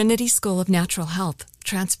 Trinity School of Natural Health.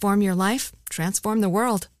 Transform your life, transform the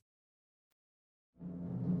world.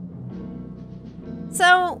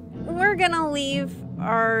 So we're going to leave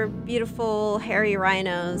our beautiful hairy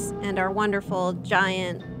rhinos and our wonderful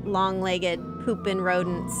giant long-legged pooping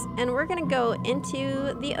rodents, and we're going to go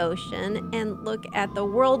into the ocean and look at the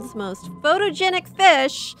world's most photogenic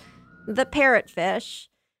fish, the parrotfish.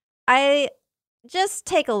 I just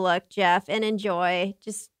take a look, Jeff, and enjoy.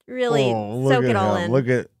 Just really soak it all in. Look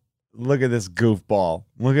at this goofball.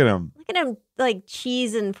 Look at him. Look at him like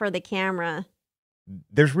cheesing for the camera.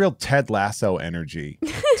 There's real Ted Lasso energy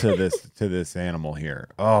to this animal here.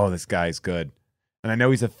 Oh, this guy's good. And I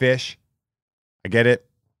know he's a fish. I get it.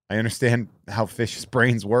 I understand how fish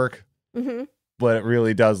brains work. Mm-hmm. But it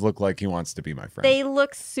really does look like he wants to be my friend. They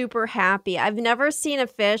look super happy. I've never seen a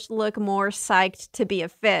fish look more psyched to be a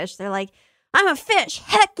fish. They're like, I'm a fish.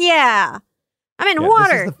 Heck yeah. I'm in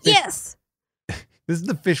water. Yes. This is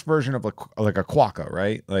the fish version of like a quokka,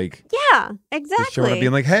 right? Like, yeah, exactly. Just showing up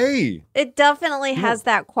being like, hey. It definitely has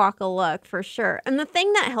that quokka look for sure. And the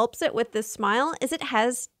thing that helps it with this smile is it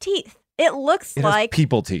has teeth. It looks like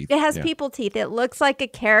people teeth. It has people teeth. It looks like a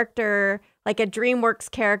character, like a DreamWorks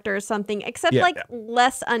character or something, except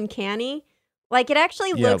less uncanny. Like it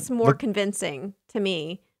actually looks more convincing to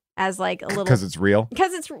me as like a little. Because it's real?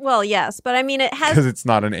 Well, yes. But I mean, it has. Because it's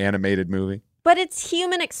not an animated movie. But its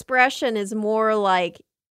human expression is more like,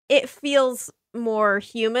 it feels more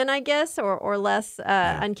human, I guess, or less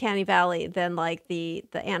Uncanny Valley than like the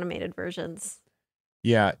animated versions.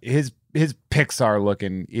 Yeah, his Pixar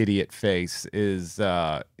looking idiot face is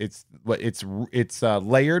it's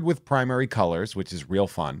layered with primary colors, which is real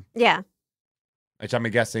fun. Yeah. Which I'm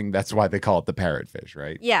guessing that's why they call it the parrotfish,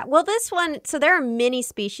 right? Yeah. Well, this one, so there are many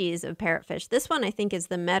species of parrotfish. This one I think is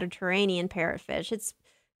the Mediterranean parrotfish. It's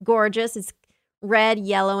gorgeous. It's red,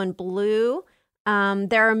 yellow, and blue.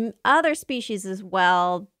 There are other species as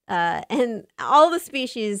well. And all the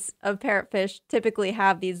species of parrotfish typically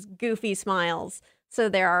have these goofy smiles. So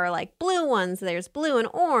there are like blue ones. There's blue and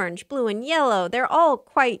orange, blue and yellow. They're all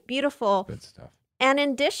quite beautiful. Good stuff. And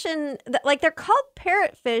in addition, like they're called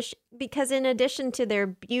parrotfish because in addition to their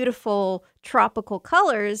beautiful tropical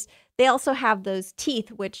colors, they also have those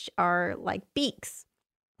teeth, which are like beaks.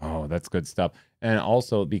 Oh, that's good stuff. And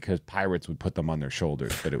also because pirates would put them on their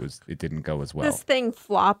shoulders, but it didn't go as well. This thing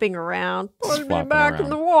flopping around. Put me back in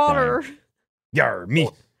the water. Yar,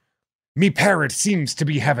 me parrot seems to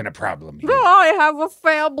be having a problem here. I have a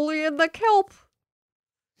family in the kelp.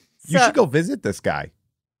 You should go visit this guy.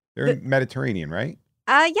 They're in Mediterranean, right?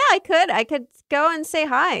 Yeah, I could go and say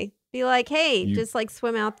hi. Be like, hey, just like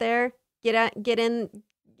swim out there, get in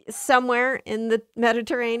somewhere in the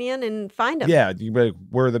Mediterranean and find them. Yeah,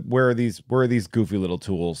 where are these goofy little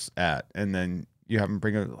tools at? And then you have him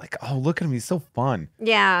bring it like, oh, look at him, he's so fun.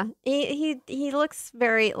 Yeah, he looks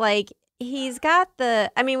very like he's got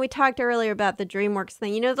the. I mean, we talked earlier about the DreamWorks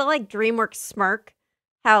thing. You know, the like DreamWorks smirk.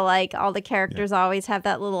 How like all the characters always have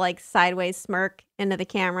that little like sideways smirk into the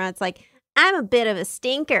camera. It's like, I'm a bit of a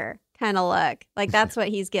stinker kind of look. Like that's what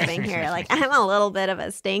he's giving here. Like I'm a little bit of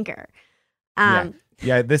a stinker.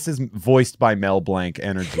 Yeah, this is voiced by Mel Blanc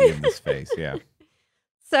energy in this face. Yeah.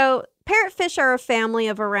 So parrotfish are a family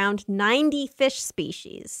of around 90 fish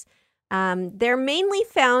species. They're mainly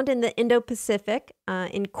found in the Indo-Pacific,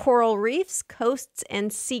 in coral reefs, coasts,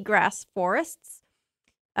 and seagrass forests.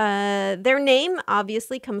 Their name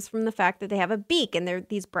obviously comes from the fact that they have a beak and they're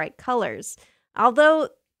these bright colors. Although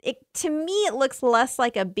to me it looks less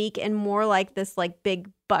like a beak and more like this like big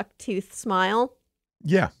buck-tooth smile.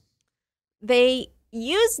 Yeah. They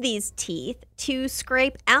use these teeth to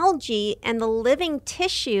scrape algae and the living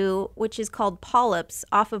tissue, which is called polyps,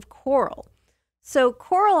 off of coral. So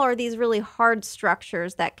coral are these really hard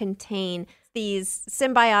structures that contain these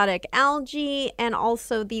symbiotic algae and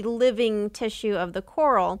also the living tissue of the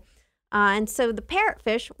coral. And so the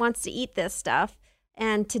parrotfish wants to eat this stuff.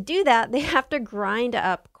 And to do that, they have to grind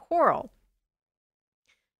up coral.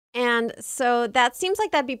 And so that seems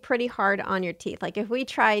like that'd be pretty hard on your teeth. Like if we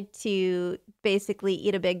tried to basically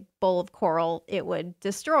eat a big bowl of coral, it would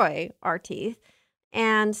destroy our teeth.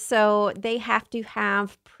 And so they have to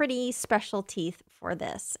have pretty special teeth for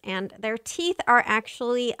this. And their teeth are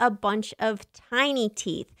actually a bunch of tiny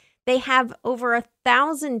teeth. They have over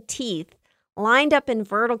 1,000 teeth lined up in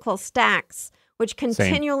vertical stacks, which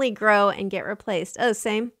continually grow and get replaced. Oh,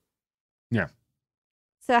 same? Yeah.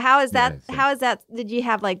 So how is that? Yeah, how is that? Did you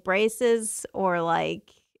have like braces or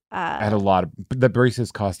like? I had a lot of the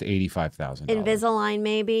braces cost $85,000. Invisalign,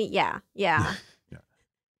 maybe. Yeah. Yeah.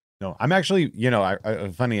 No, I'm actually,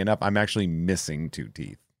 funny enough, I'm actually missing 2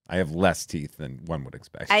 teeth. I have less teeth than one would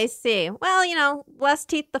expect. I see. Well, less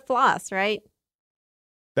teeth the floss, right?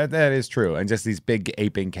 That is true, and just these big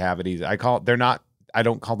gaping cavities. I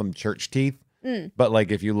don't call them church teeth. But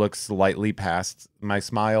like if you look slightly past my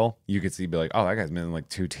smile, you could see, be like, oh, that guy's missing like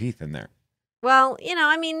 2 teeth in there. Well,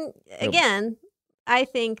 again, I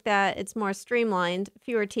think that it's more streamlined,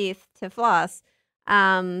 fewer teeth to floss.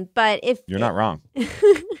 But if you're not wrong,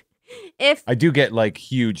 if I do get like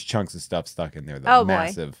huge chunks of stuff stuck in there, though, oh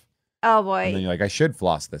massive. Boy. Oh boy! And then you're like, I should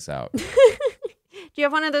floss this out. Do you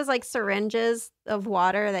have one of those like syringes of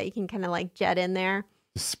water that you can kind of like jet in there?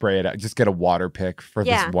 Just spray it out. Just get a water pick for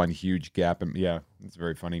this one huge gap. And yeah, it's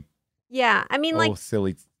very funny. Yeah. I mean,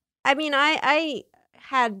 silly. I mean, I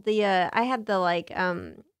had the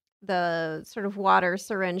sort of water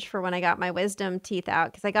syringe for when I got my wisdom teeth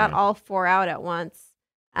out because I got all 4 out at once.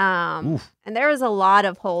 And there was a lot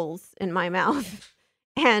of holes in my mouth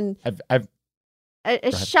and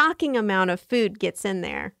a shocking amount of food gets in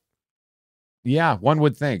there. Yeah. One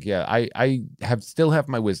would think. Yeah. I still have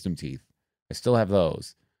my wisdom teeth. I still have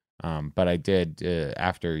those. But I did,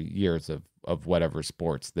 after years of whatever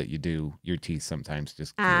sports that you do, your teeth sometimes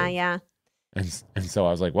just give. Yeah. And so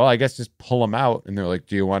I was like, well, I guess just pull them out. And they're like,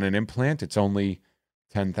 do you want an implant? It's only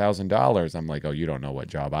 $10,000. I'm like, oh, you don't know what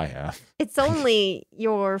job I have. It's only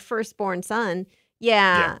your firstborn son.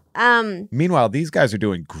 Yeah. Meanwhile, these guys are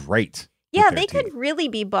doing great. Yeah, they could really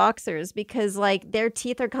be boxers because like their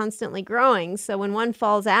teeth are constantly growing. So when one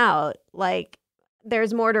falls out, like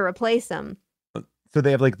there's more to replace them. So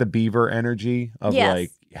they have like the beaver energy of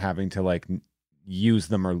like having to like use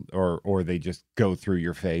them or they just go through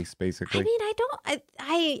your face basically. I mean,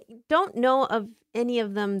 I don't know of any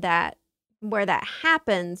of them where that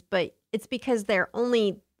happens, but it's because their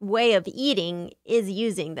only way of eating is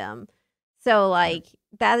using them. So like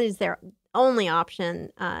that is their only option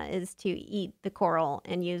is to eat the coral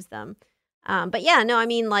and use them. But yeah, no, I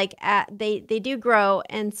mean like they do grow,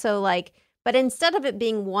 and so like, but instead of it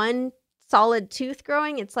being one solid tooth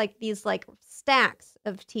growing, it's like these like stacks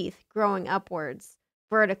of teeth growing upwards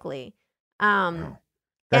vertically.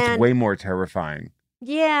 That's way more terrifying.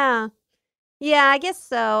 Yeah, I guess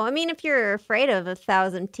so. I mean, if you're afraid of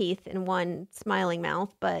 1,000 teeth in one smiling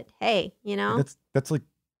mouth, but hey, that's like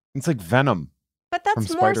it's like Venom. But that's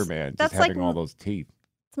from more Spider-Man. That's just having like all those teeth.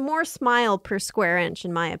 It's more smile per square inch,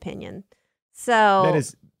 in my opinion. So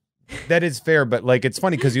that is fair, but like it's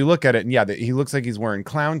funny because you look at it and he looks like he's wearing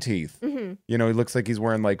clown teeth. Mm-hmm. He looks like he's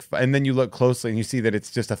wearing like, and then you look closely and you see that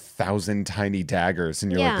it's just 1,000 tiny daggers,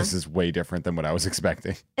 and you're like, this is way different than what I was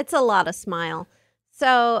expecting. It's a lot of smile.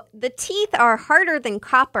 So the teeth are harder than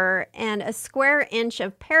copper, and a square inch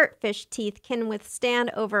of parrotfish teeth can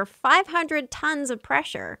withstand over 500 tons of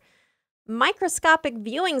pressure. Microscopic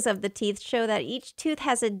viewings of the teeth show that each tooth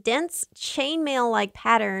has a dense chainmail-like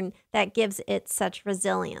pattern that gives it such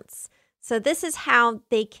resilience. So this is how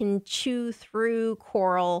they can chew through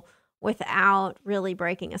coral without really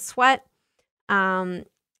breaking a sweat.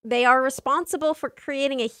 They are responsible for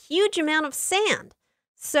creating a huge amount of sand.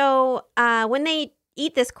 So when they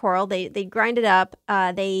eat this coral, they grind it up.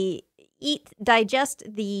 They digest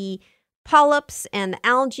the polyps and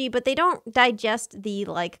algae, but they don't digest the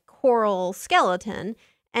like coral skeleton.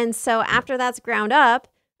 And so after that's ground up,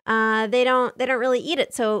 they don't really eat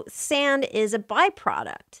it. So sand is a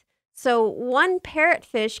byproduct. So one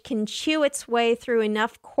parrotfish can chew its way through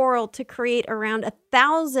enough coral to create around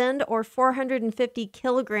 1,000 or 450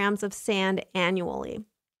 kilograms of sand annually.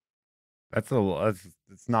 It's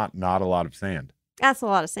not a lot of sand. That's a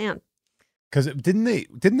lot of sand. Because didn't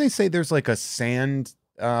they say there's like a sand?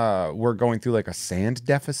 We're going through like a sand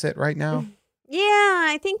deficit right now. Yeah,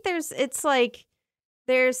 I think there's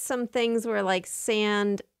some things where like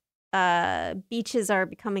sand. Beaches are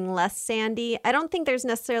becoming less sandy. I don't think there's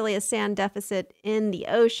necessarily a sand deficit in the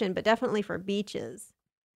ocean, but definitely for beaches.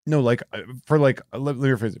 No, like for like let me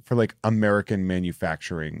rephrase it, for like American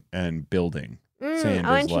manufacturing and building. Sand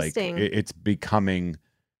is like it's becoming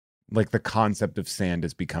like the concept of sand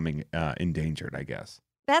is becoming endangered, I guess.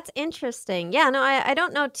 That's interesting. Yeah, no, I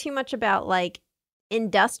don't know too much about like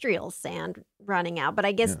industrial sand running out, but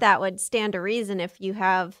I guess that would stand to reason. If you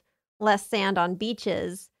have less sand on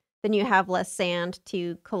beaches, then you have less sand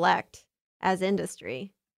to collect as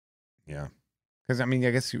industry. Yeah. Because, I mean,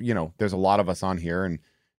 I guess, there's a lot of us on here, and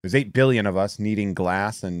there's 8 billion of us needing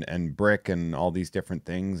glass and brick and all these different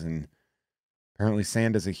things. And apparently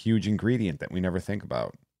sand is a huge ingredient that we never think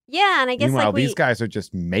about. Yeah, and I guess meanwhile, these guys are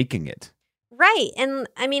just making it. Right. And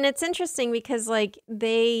I mean, it's interesting because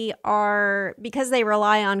because they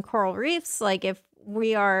rely on coral reefs, like if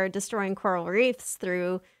we are destroying coral reefs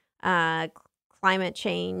through climate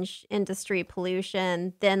change, industry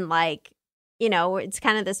pollution, then it's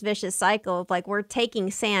kind of this vicious cycle of like we're taking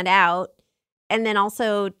sand out and then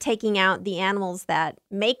also taking out the animals that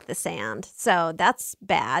make the sand. So that's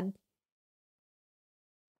bad.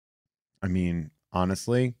 I mean,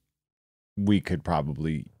 honestly, we could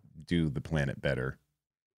probably do the planet better.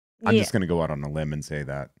 I'm just going to go out on a limb and say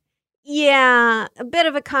that. Yeah, a bit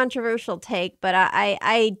of a controversial take, but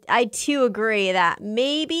I too agree that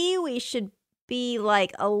maybe we should be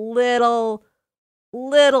like a little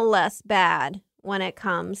less bad when it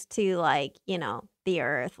comes to the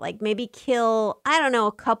earth. Like maybe kill, I don't know,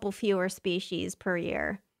 a couple fewer species per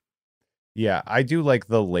year. Yeah, I do like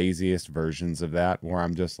the laziest versions of that where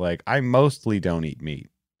I'm just like, I mostly don't eat meat.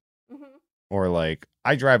 Mm-hmm. Or like,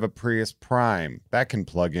 I drive a Prius Prime. That can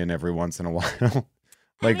plug in every once in a while.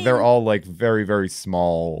 They're all like very, very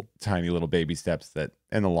small, tiny little baby steps that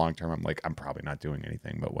in the long term, I'm like, I'm probably not doing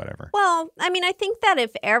anything, but whatever. Well, I mean, I think that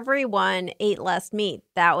if everyone ate less meat,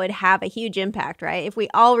 that would have a huge impact, right? If we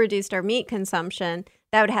all reduced our meat consumption,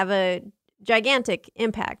 that would have a gigantic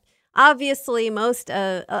impact. Obviously,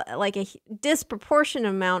 a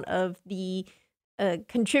disproportionate amount of the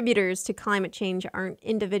contributors to climate change aren't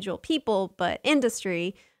individual people, but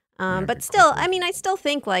industry. But still, I mean, I still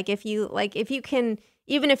think if you can,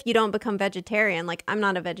 even if you don't become vegetarian, like I'm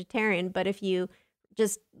not a vegetarian, but if you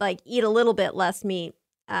just eat a little bit less meat,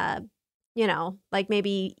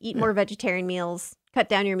 maybe eat more vegetarian meals, cut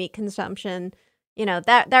down your meat consumption,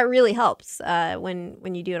 that really helps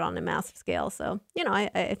when you do it on a massive scale. So,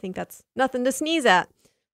 I think that's nothing to sneeze at.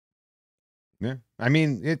 Yeah. I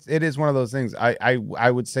mean, it is one of those things. I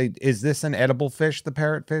would say, is this an edible fish, the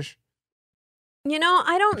parrotfish? I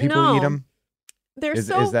don't know. People eat them?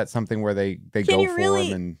 Is that something where they go for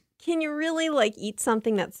them? And can you really eat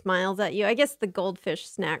something that smiles at you? I guess the goldfish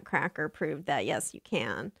snack cracker proved that yes, you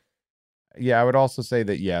can. Yeah, I would also say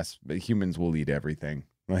that yes, but humans will eat everything.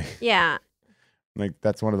 Yeah.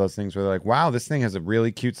 That's one of those things where they're like, wow, this thing has a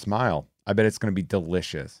really cute smile. I bet it's going to be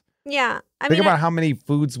delicious. Yeah. Think about how many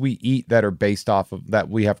foods we eat that are based off of, that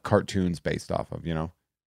we have cartoons based off of,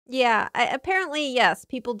 Yeah, apparently, yes,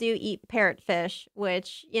 people do eat parrotfish,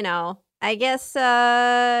 which, I guess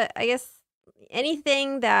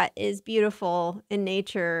anything that is beautiful in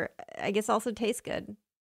nature, I guess also tastes good.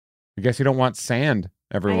 I guess you don't want sand,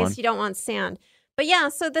 everyone. I guess you don't want sand. But yeah,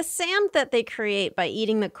 so the sand that they create by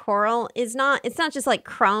eating the coral it's not just like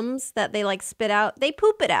crumbs that they spit out. They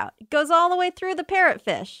poop it out. It goes all the way through the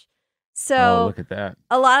parrotfish. So look at that.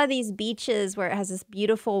 A lot of these beaches where it has this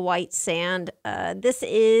beautiful white sand, this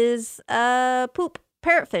is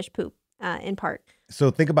parrotfish poop in part.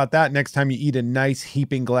 So think about that next time you eat a nice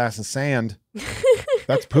heaping glass of sand.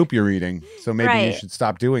 That's poop you're eating. So maybe you should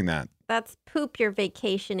stop doing that. That's poop you're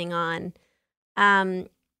vacationing on.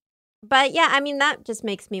 But yeah, I mean, that just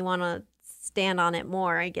makes me want to stand on it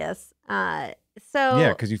more, I guess. Yeah,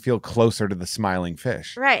 because you feel closer to the smiling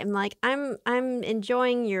fish. Right. I'm like, I'm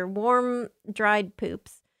enjoying your warm, dried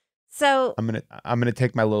poops. So I'm gonna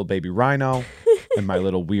take my little baby rhino and my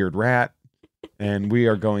little weird rat, and we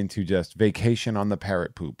are going to just vacation on the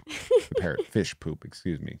parrot poop. The parrot fish poop,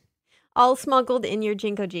 excuse me. All smuggled in your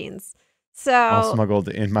Jinko jeans. All smuggled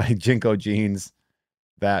in my Jinko jeans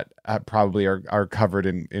that probably are covered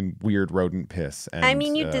in weird rodent piss. And I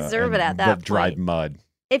mean, you deserve it at that point. Dried mud.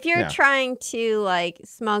 If you're trying to like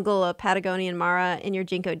smuggle a Patagonian Mara in your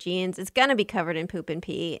Jinko jeans, it's gonna be covered in poop and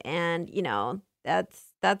pee, and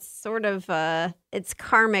that's sort of it's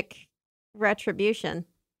karmic retribution.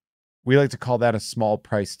 We like to call that a small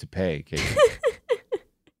price to pay, Katie.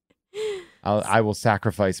 I will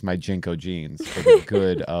sacrifice my Jinko jeans for the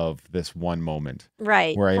good of this one moment.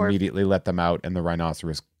 Right. Where I immediately let them out and the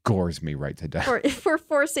rhinoceros gores me right to death. For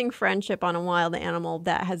forcing friendship on a wild animal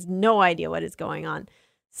that has no idea what is going on.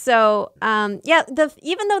 So,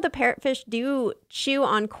 even though the parrotfish do chew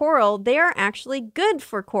on coral, they are actually good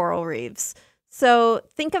for coral reefs. So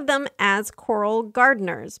think of them as coral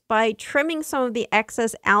gardeners. By trimming some of the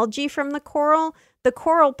excess algae from the coral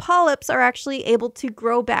polyps are actually able to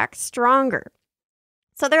grow back stronger.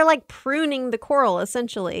 So they're like pruning the coral,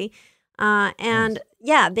 essentially.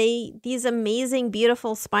 These amazing,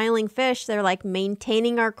 beautiful, smiling fish, they're like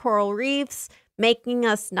maintaining our coral reefs, making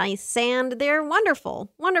us nice sand. They're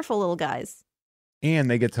wonderful, wonderful little guys. And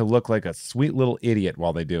they get to look like a sweet little idiot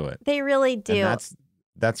while they do it. They really do. And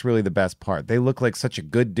that's really the best part. They look like such a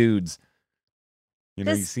good dudes.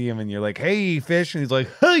 You see him and you're like, hey, fish. And he's like,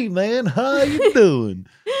 hey, man, how you doing?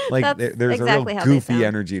 Like, there's exactly a real goofy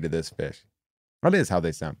energy to this fish. That is how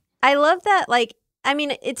they sound. I love that. Like, I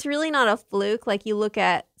mean, it's really not a fluke. Like, you look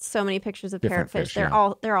at so many pictures of parrotfish,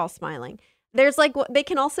 they're all smiling. There's like, they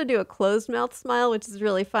can also do a closed mouth smile, which is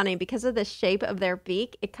really funny because of the shape of their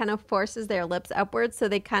beak. It kind of forces their lips upwards. So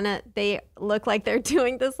they look like they're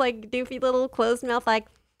doing this like doofy little closed mouth, like,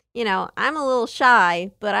 I'm a little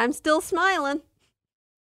shy, but I'm still smiling.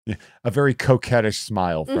 Yeah, a very coquettish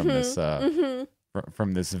smile from this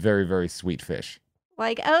from this very, very sweet fish.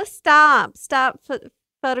 Like, oh, stop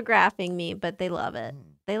photographing me, but they love it.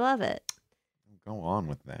 They love it. Go on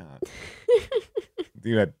with that.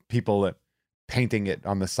 You had people painting it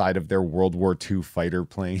on the side of their World War II fighter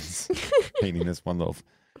planes, painting this one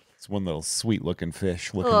little sweet looking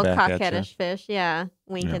fish looking back at you. A little coquettish fish, yeah,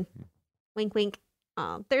 winking, wink, wink.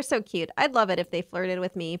 Oh, they're so cute. I'd love it if they flirted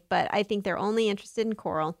with me, but I think they're only interested in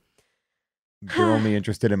coral. They're only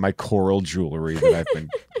interested in my coral jewelry that I've been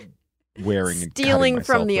wearing and stealing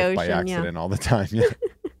from the ocean by accident all the time. Yeah.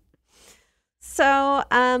 So,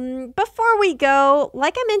 before we go,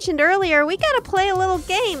 like I mentioned earlier, we got to play a little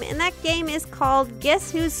game, and that game is called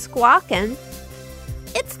Guess Who's Squawkin'?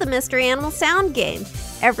 It's the Mystery Animal Sound game.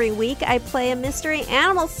 Every week, I play a mystery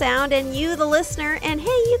animal sound, and you, the listener, and hey,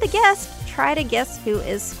 you, the guest, try to guess who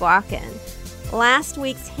is squawking. Last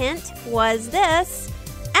week's hint was this.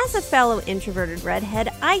 As a fellow introverted redhead,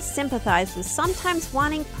 I sympathize with sometimes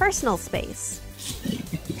wanting personal space.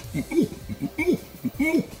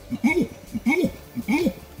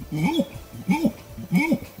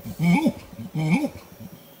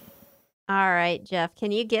 All right, Jeff,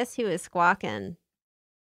 can you guess who is squawking?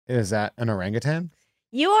 Is that an orangutan?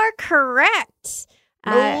 You are correct.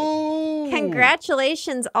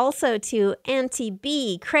 Congratulations also to Auntie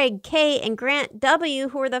B, Craig K, and Grant W,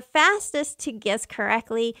 who were the fastest to guess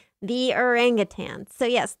correctly the orangutan. So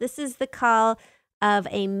yes, this is the call of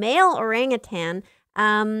a male orangutan.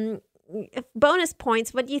 Bonus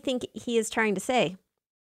points. What do you think he is trying to say?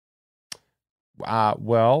 I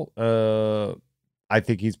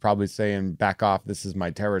think he's probably saying, back off, this is my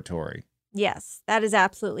territory. Yes, that is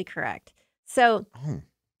absolutely correct. So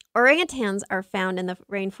orangutans are found in the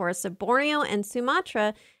rainforests of Borneo and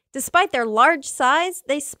Sumatra. Despite their large size,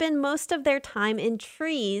 they spend most of their time in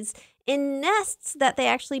trees in nests that they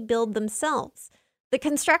actually build themselves. The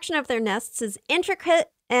construction of their nests is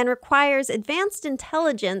intricate and requires advanced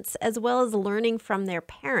intelligence as well as learning from their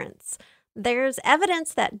parents. There's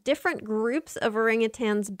evidence that different groups of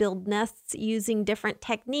orangutans build nests using different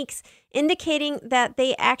techniques, indicating that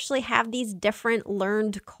they actually have these different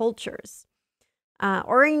learned cultures.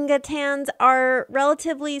 Orangutans are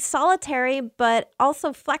relatively solitary, but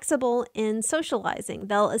also flexible in socializing.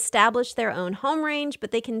 They'll establish their own home range,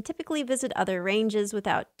 but they can typically visit other ranges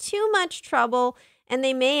without too much trouble, and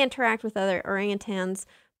they may interact with other orangutans.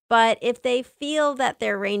 But if they feel that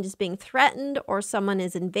their range is being threatened or someone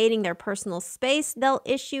is invading their personal space, they'll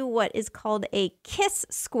issue what is called a kiss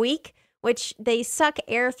squeak, which they suck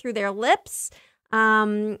air through their lips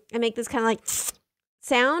and make this kind of like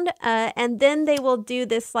sound. And then they will do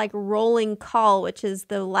this like rolling call, which is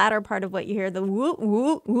the latter part of what you hear, the woo,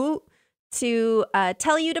 woo, woo, to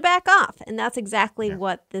tell you to back off. And that's exactly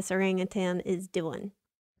what this orangutan is doing.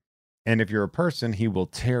 And if you're a person, he will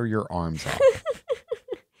tear your arms off.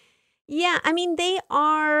 Yeah, I mean, they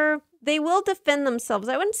will defend themselves.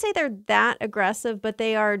 I wouldn't say they're that aggressive, but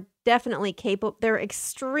they are definitely capable. They're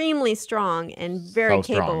extremely strong and very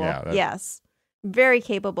capable. Strong, yeah, yes, very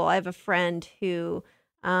capable. I have a friend who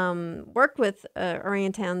worked with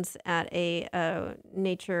orangutans at a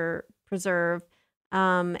nature preserve,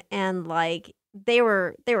 and like they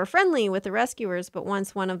were friendly with the rescuers, but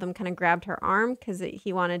once one of them kind of grabbed her arm because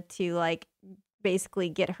he wanted to like basically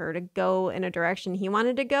get her to go in a direction he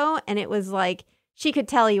wanted to go, and it was like she could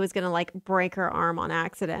tell he was gonna like break her arm on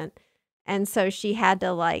accident, and so she had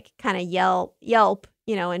to like kind of yelp,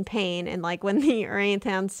 in pain. And like when the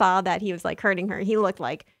orangutan saw that he was like hurting her, he looked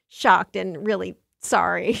like shocked and really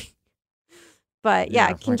sorry. But yeah,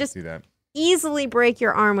 it can just easily break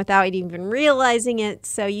your arm without even realizing it.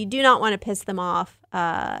 So you do not want to piss them off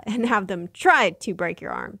and have them try to break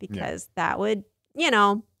your arm, because that would,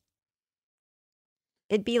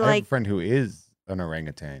 it'd be like. I have a friend who is an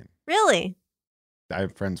orangutan. Really? I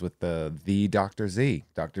have friends with the Dr. Z,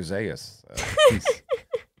 Dr. Zayas. He's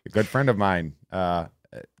a good friend of mine. I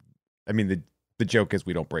mean, the joke is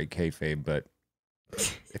we don't break kayfabe, but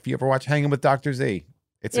if you ever watch Hanging with Dr. Z,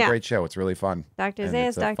 it's a great show. It's really fun. Dr.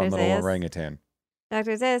 Zayas, Dr. Fun Zayas. little orangutan.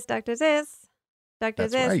 Dr. Zayas, Dr. Zayas. Dr.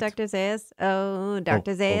 That's Zayas, right. Dr. Zayas. Oh,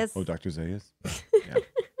 Dr. Zayas. Oh, Dr. Zayas. Yeah.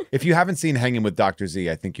 If you haven't seen Hanging with Dr. Z,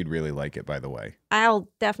 I think you'd really like it, by the way. I'll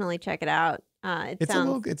definitely check it out. It's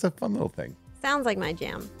a fun little thing. Sounds like my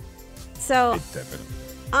jam. So,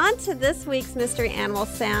 on to this week's Mystery Animal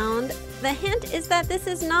Sound. The hint is that this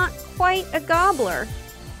is not quite a gobbler.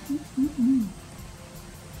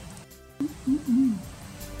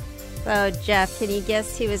 So, Jeff, can you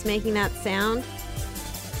guess who was making that sound?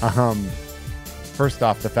 First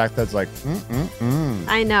off, the fact that it's like,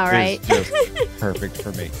 I know, right? Is just perfect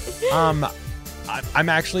for me. I'm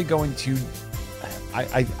actually going to,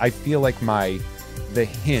 I feel like the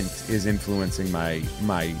hint is influencing my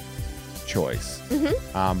choice.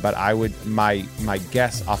 Mm-hmm. But my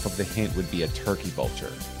guess off of the hint would be a turkey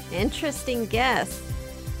vulture. Interesting guess.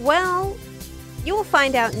 Well, you will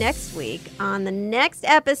find out next week on the next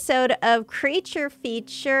episode of Creature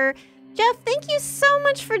Feature. Jeff, thank you so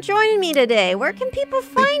much for joining me today. Where can people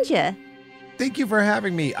find you? Thank you for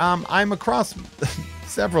having me. I'm across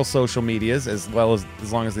several social medias as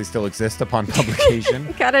long as they still exist upon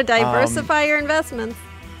publication. Gotta diversify your investments.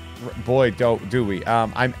 Boy, do we.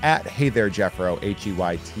 I'm at Hey There Jeffro,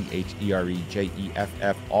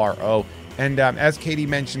 HeyThereJeffro. And as Katie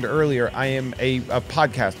mentioned earlier, I am a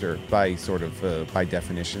podcaster by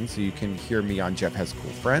definition. So you can hear me on Jeff Has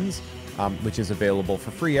Cool Friends, which is available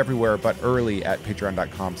for free everywhere, but early at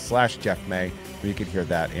patreon.com/JeffMay, where you can hear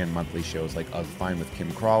that and monthly shows like Us Fine with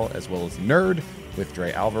Kim Krall, as well as Nerd with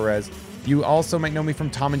Dre Alvarez. You also might know me from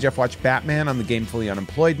Tom and Jeff Watch Batman on the Gamefully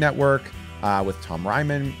Unemployed Network with Tom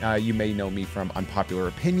Ryman. You may know me from Unpopular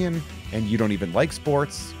Opinion and You Don't Even Like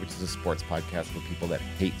Sports, which is a sports podcast for people that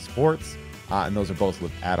hate sports. And those are both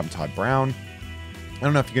with Adam Todd Brown. I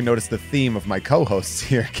don't know if you can notice the theme of my co-hosts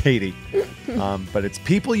here, Katie, but it's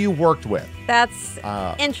people you worked with. That's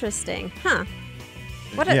interesting, huh?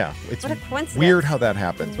 What a coincidence. Weird how that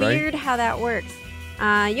happens, right? Weird how that works.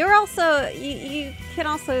 You're also you can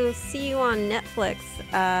also see you on Netflix,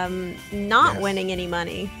 winning any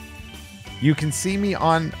money. You can see me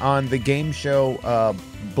on the game show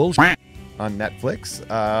Bullshit on Netflix,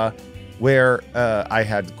 where I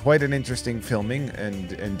had quite an interesting filming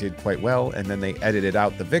and did quite well, and then they edited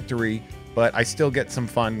out the victory, but I still get some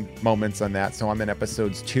fun moments on that. So I'm in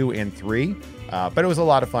episodes 2 and 3, but it was a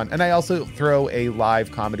lot of fun. And I also throw a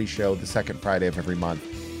live comedy show the second Friday of every month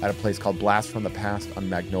at a place called Blast from the Past on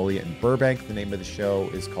Magnolia in Burbank. The name of the show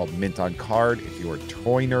is called Mint on Card. If you're a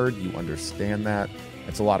toy nerd, you understand that.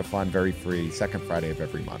 It's a lot of fun, very free, second Friday of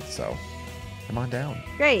every month. So come on down.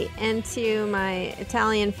 Great. And to my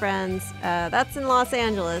Italian friends, that's in Los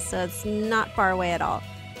Angeles, so it's not far away at all.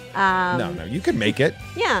 No, you can make it.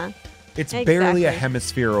 Yeah. It's barely a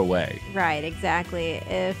hemisphere away. Right, exactly.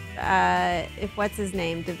 If what's his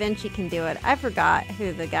name, Da Vinci can do it. I forgot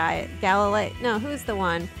who the guy, Galileo. No, who's the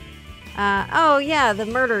one? The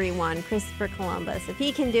murdery one, Christopher Columbus. If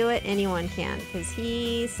he can do it, anyone can, because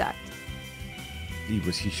he sucked.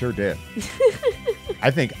 He sure did.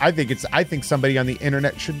 I think somebody on the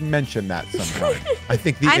internet should mention that sometime. I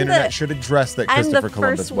think the internet should address that Christopher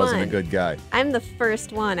Columbus wasn't a good guy. I'm the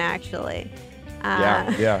first one, actually.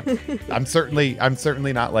 Yeah. I'm certainly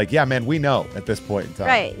not like, yeah, man, we know at this point in time.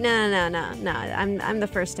 Right. No. I'm the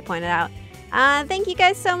first to point it out. Thank you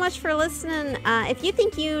guys so much for listening. If you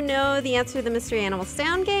think you know the answer to the Mystery Animal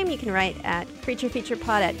Sound game, you can write at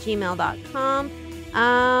creaturefeaturepod@gmail.com.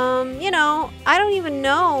 I don't even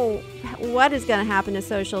know what is going to happen to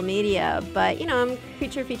social media, but, I'm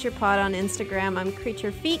Creature Feature Pod on Instagram. I'm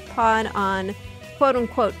Creature Feet Pod on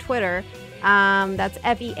quote-unquote Twitter. That's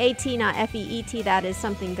F-E-A-T, not F-E-E-T. That is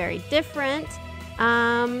something very different.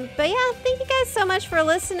 But yeah, thank you guys so much for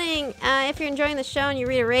listening. If you're enjoying the show and you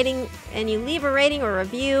read a rating and you leave a rating or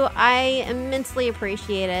review, I immensely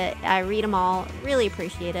appreciate it. I read them all, really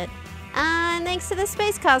appreciate it. And thanks to the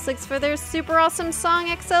Space Coslicks for their super awesome song.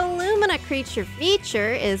 Exolumina Creature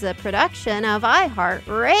Feature is a production of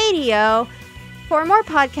iHeartRadio. For more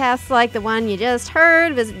podcasts like the one you just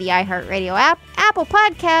heard, visit the iHeartRadio app, Apple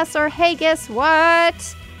Podcasts, or hey, guess what?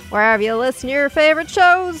 Wherever you listen to your favorite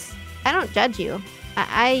shows. I don't judge you.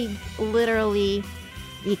 I literally,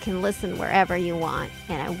 you can listen wherever you want,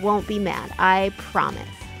 and I won't be mad. I promise.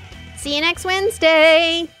 See you next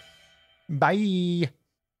Wednesday. Bye.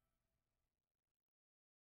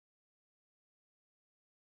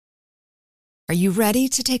 Are you ready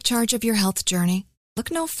to take charge of your health journey? Look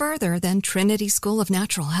no further than Trinity School of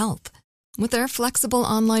Natural Health. With their flexible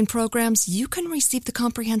online programs, you can receive the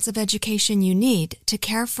comprehensive education you need to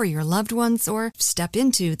care for your loved ones or step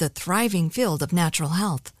into the thriving field of natural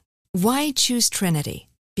health. Why choose Trinity?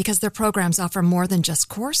 Because their programs offer more than just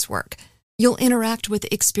coursework. You'll interact with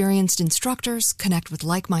experienced instructors, connect with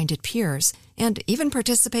like-minded peers, and even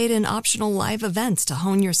participate in optional live events to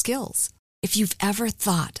hone your skills. If you've ever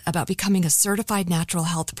thought about becoming a certified natural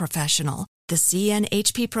health professional, the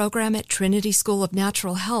CNHP program at Trinity School of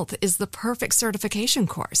Natural Health is the perfect certification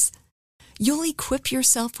course. You'll equip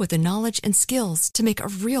yourself with the knowledge and skills to make a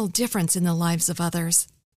real difference in the lives of others.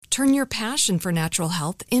 Turn your passion for natural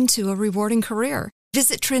health into a rewarding career.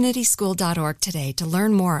 Visit trinityschool.org today to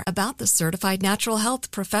learn more about the Certified Natural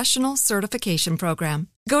Health Professional Certification Program.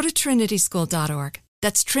 Go to trinityschool.org.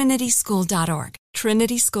 That's trinityschool.org.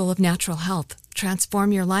 Trinity School of Natural Health.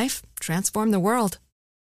 Transform your life, transform the world.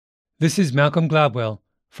 This is Malcolm Gladwell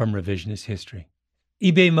from Revisionist History.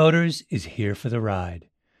 eBay Motors is here for the ride.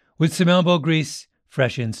 With some elbow grease,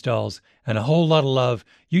 fresh installs, and a whole lot of love,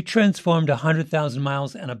 you transformed 100,000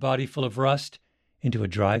 miles and a body full of rust into a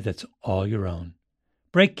drive that's all your own.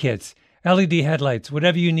 Brake kits, LED headlights,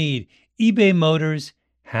 whatever you need, eBay Motors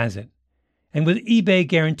has it. And with eBay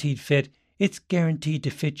Guaranteed Fit, it's guaranteed to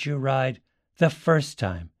fit your ride the first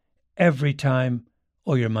time, every time,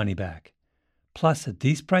 or your money back. Plus, at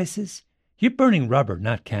these prices, you're burning rubber,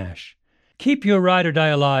 not cash. Keep your ride or die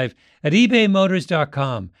alive at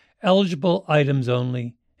ebaymotors.com. Eligible items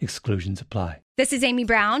only. Exclusions apply. This is Amy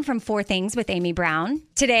Brown from 4 Things with Amy Brown.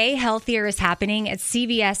 Today, Healthier is happening at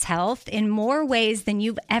CVS Health in more ways than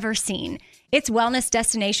you've ever seen. It's wellness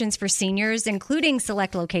destinations for seniors, including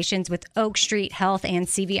select locations with Oak Street Health and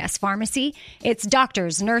CVS Pharmacy. It's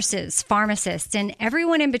doctors, nurses, pharmacists, and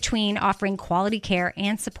everyone in between offering quality care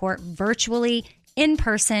and support virtually, in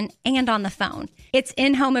person, and on the phone. It's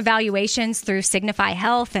in-home evaluations through Signify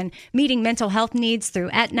Health and meeting mental health needs through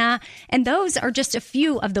Aetna. And those are just a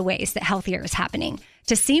few of the ways that Healthier is happening.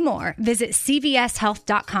 To see more, visit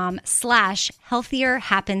cvshealth.com/healthier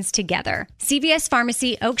happens together. CVS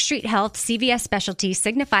Pharmacy, Oak Street Health, CVS Specialty,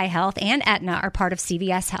 Signify Health, and Aetna are part of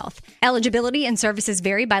CVS Health. Eligibility and services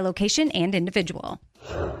vary by location and individual.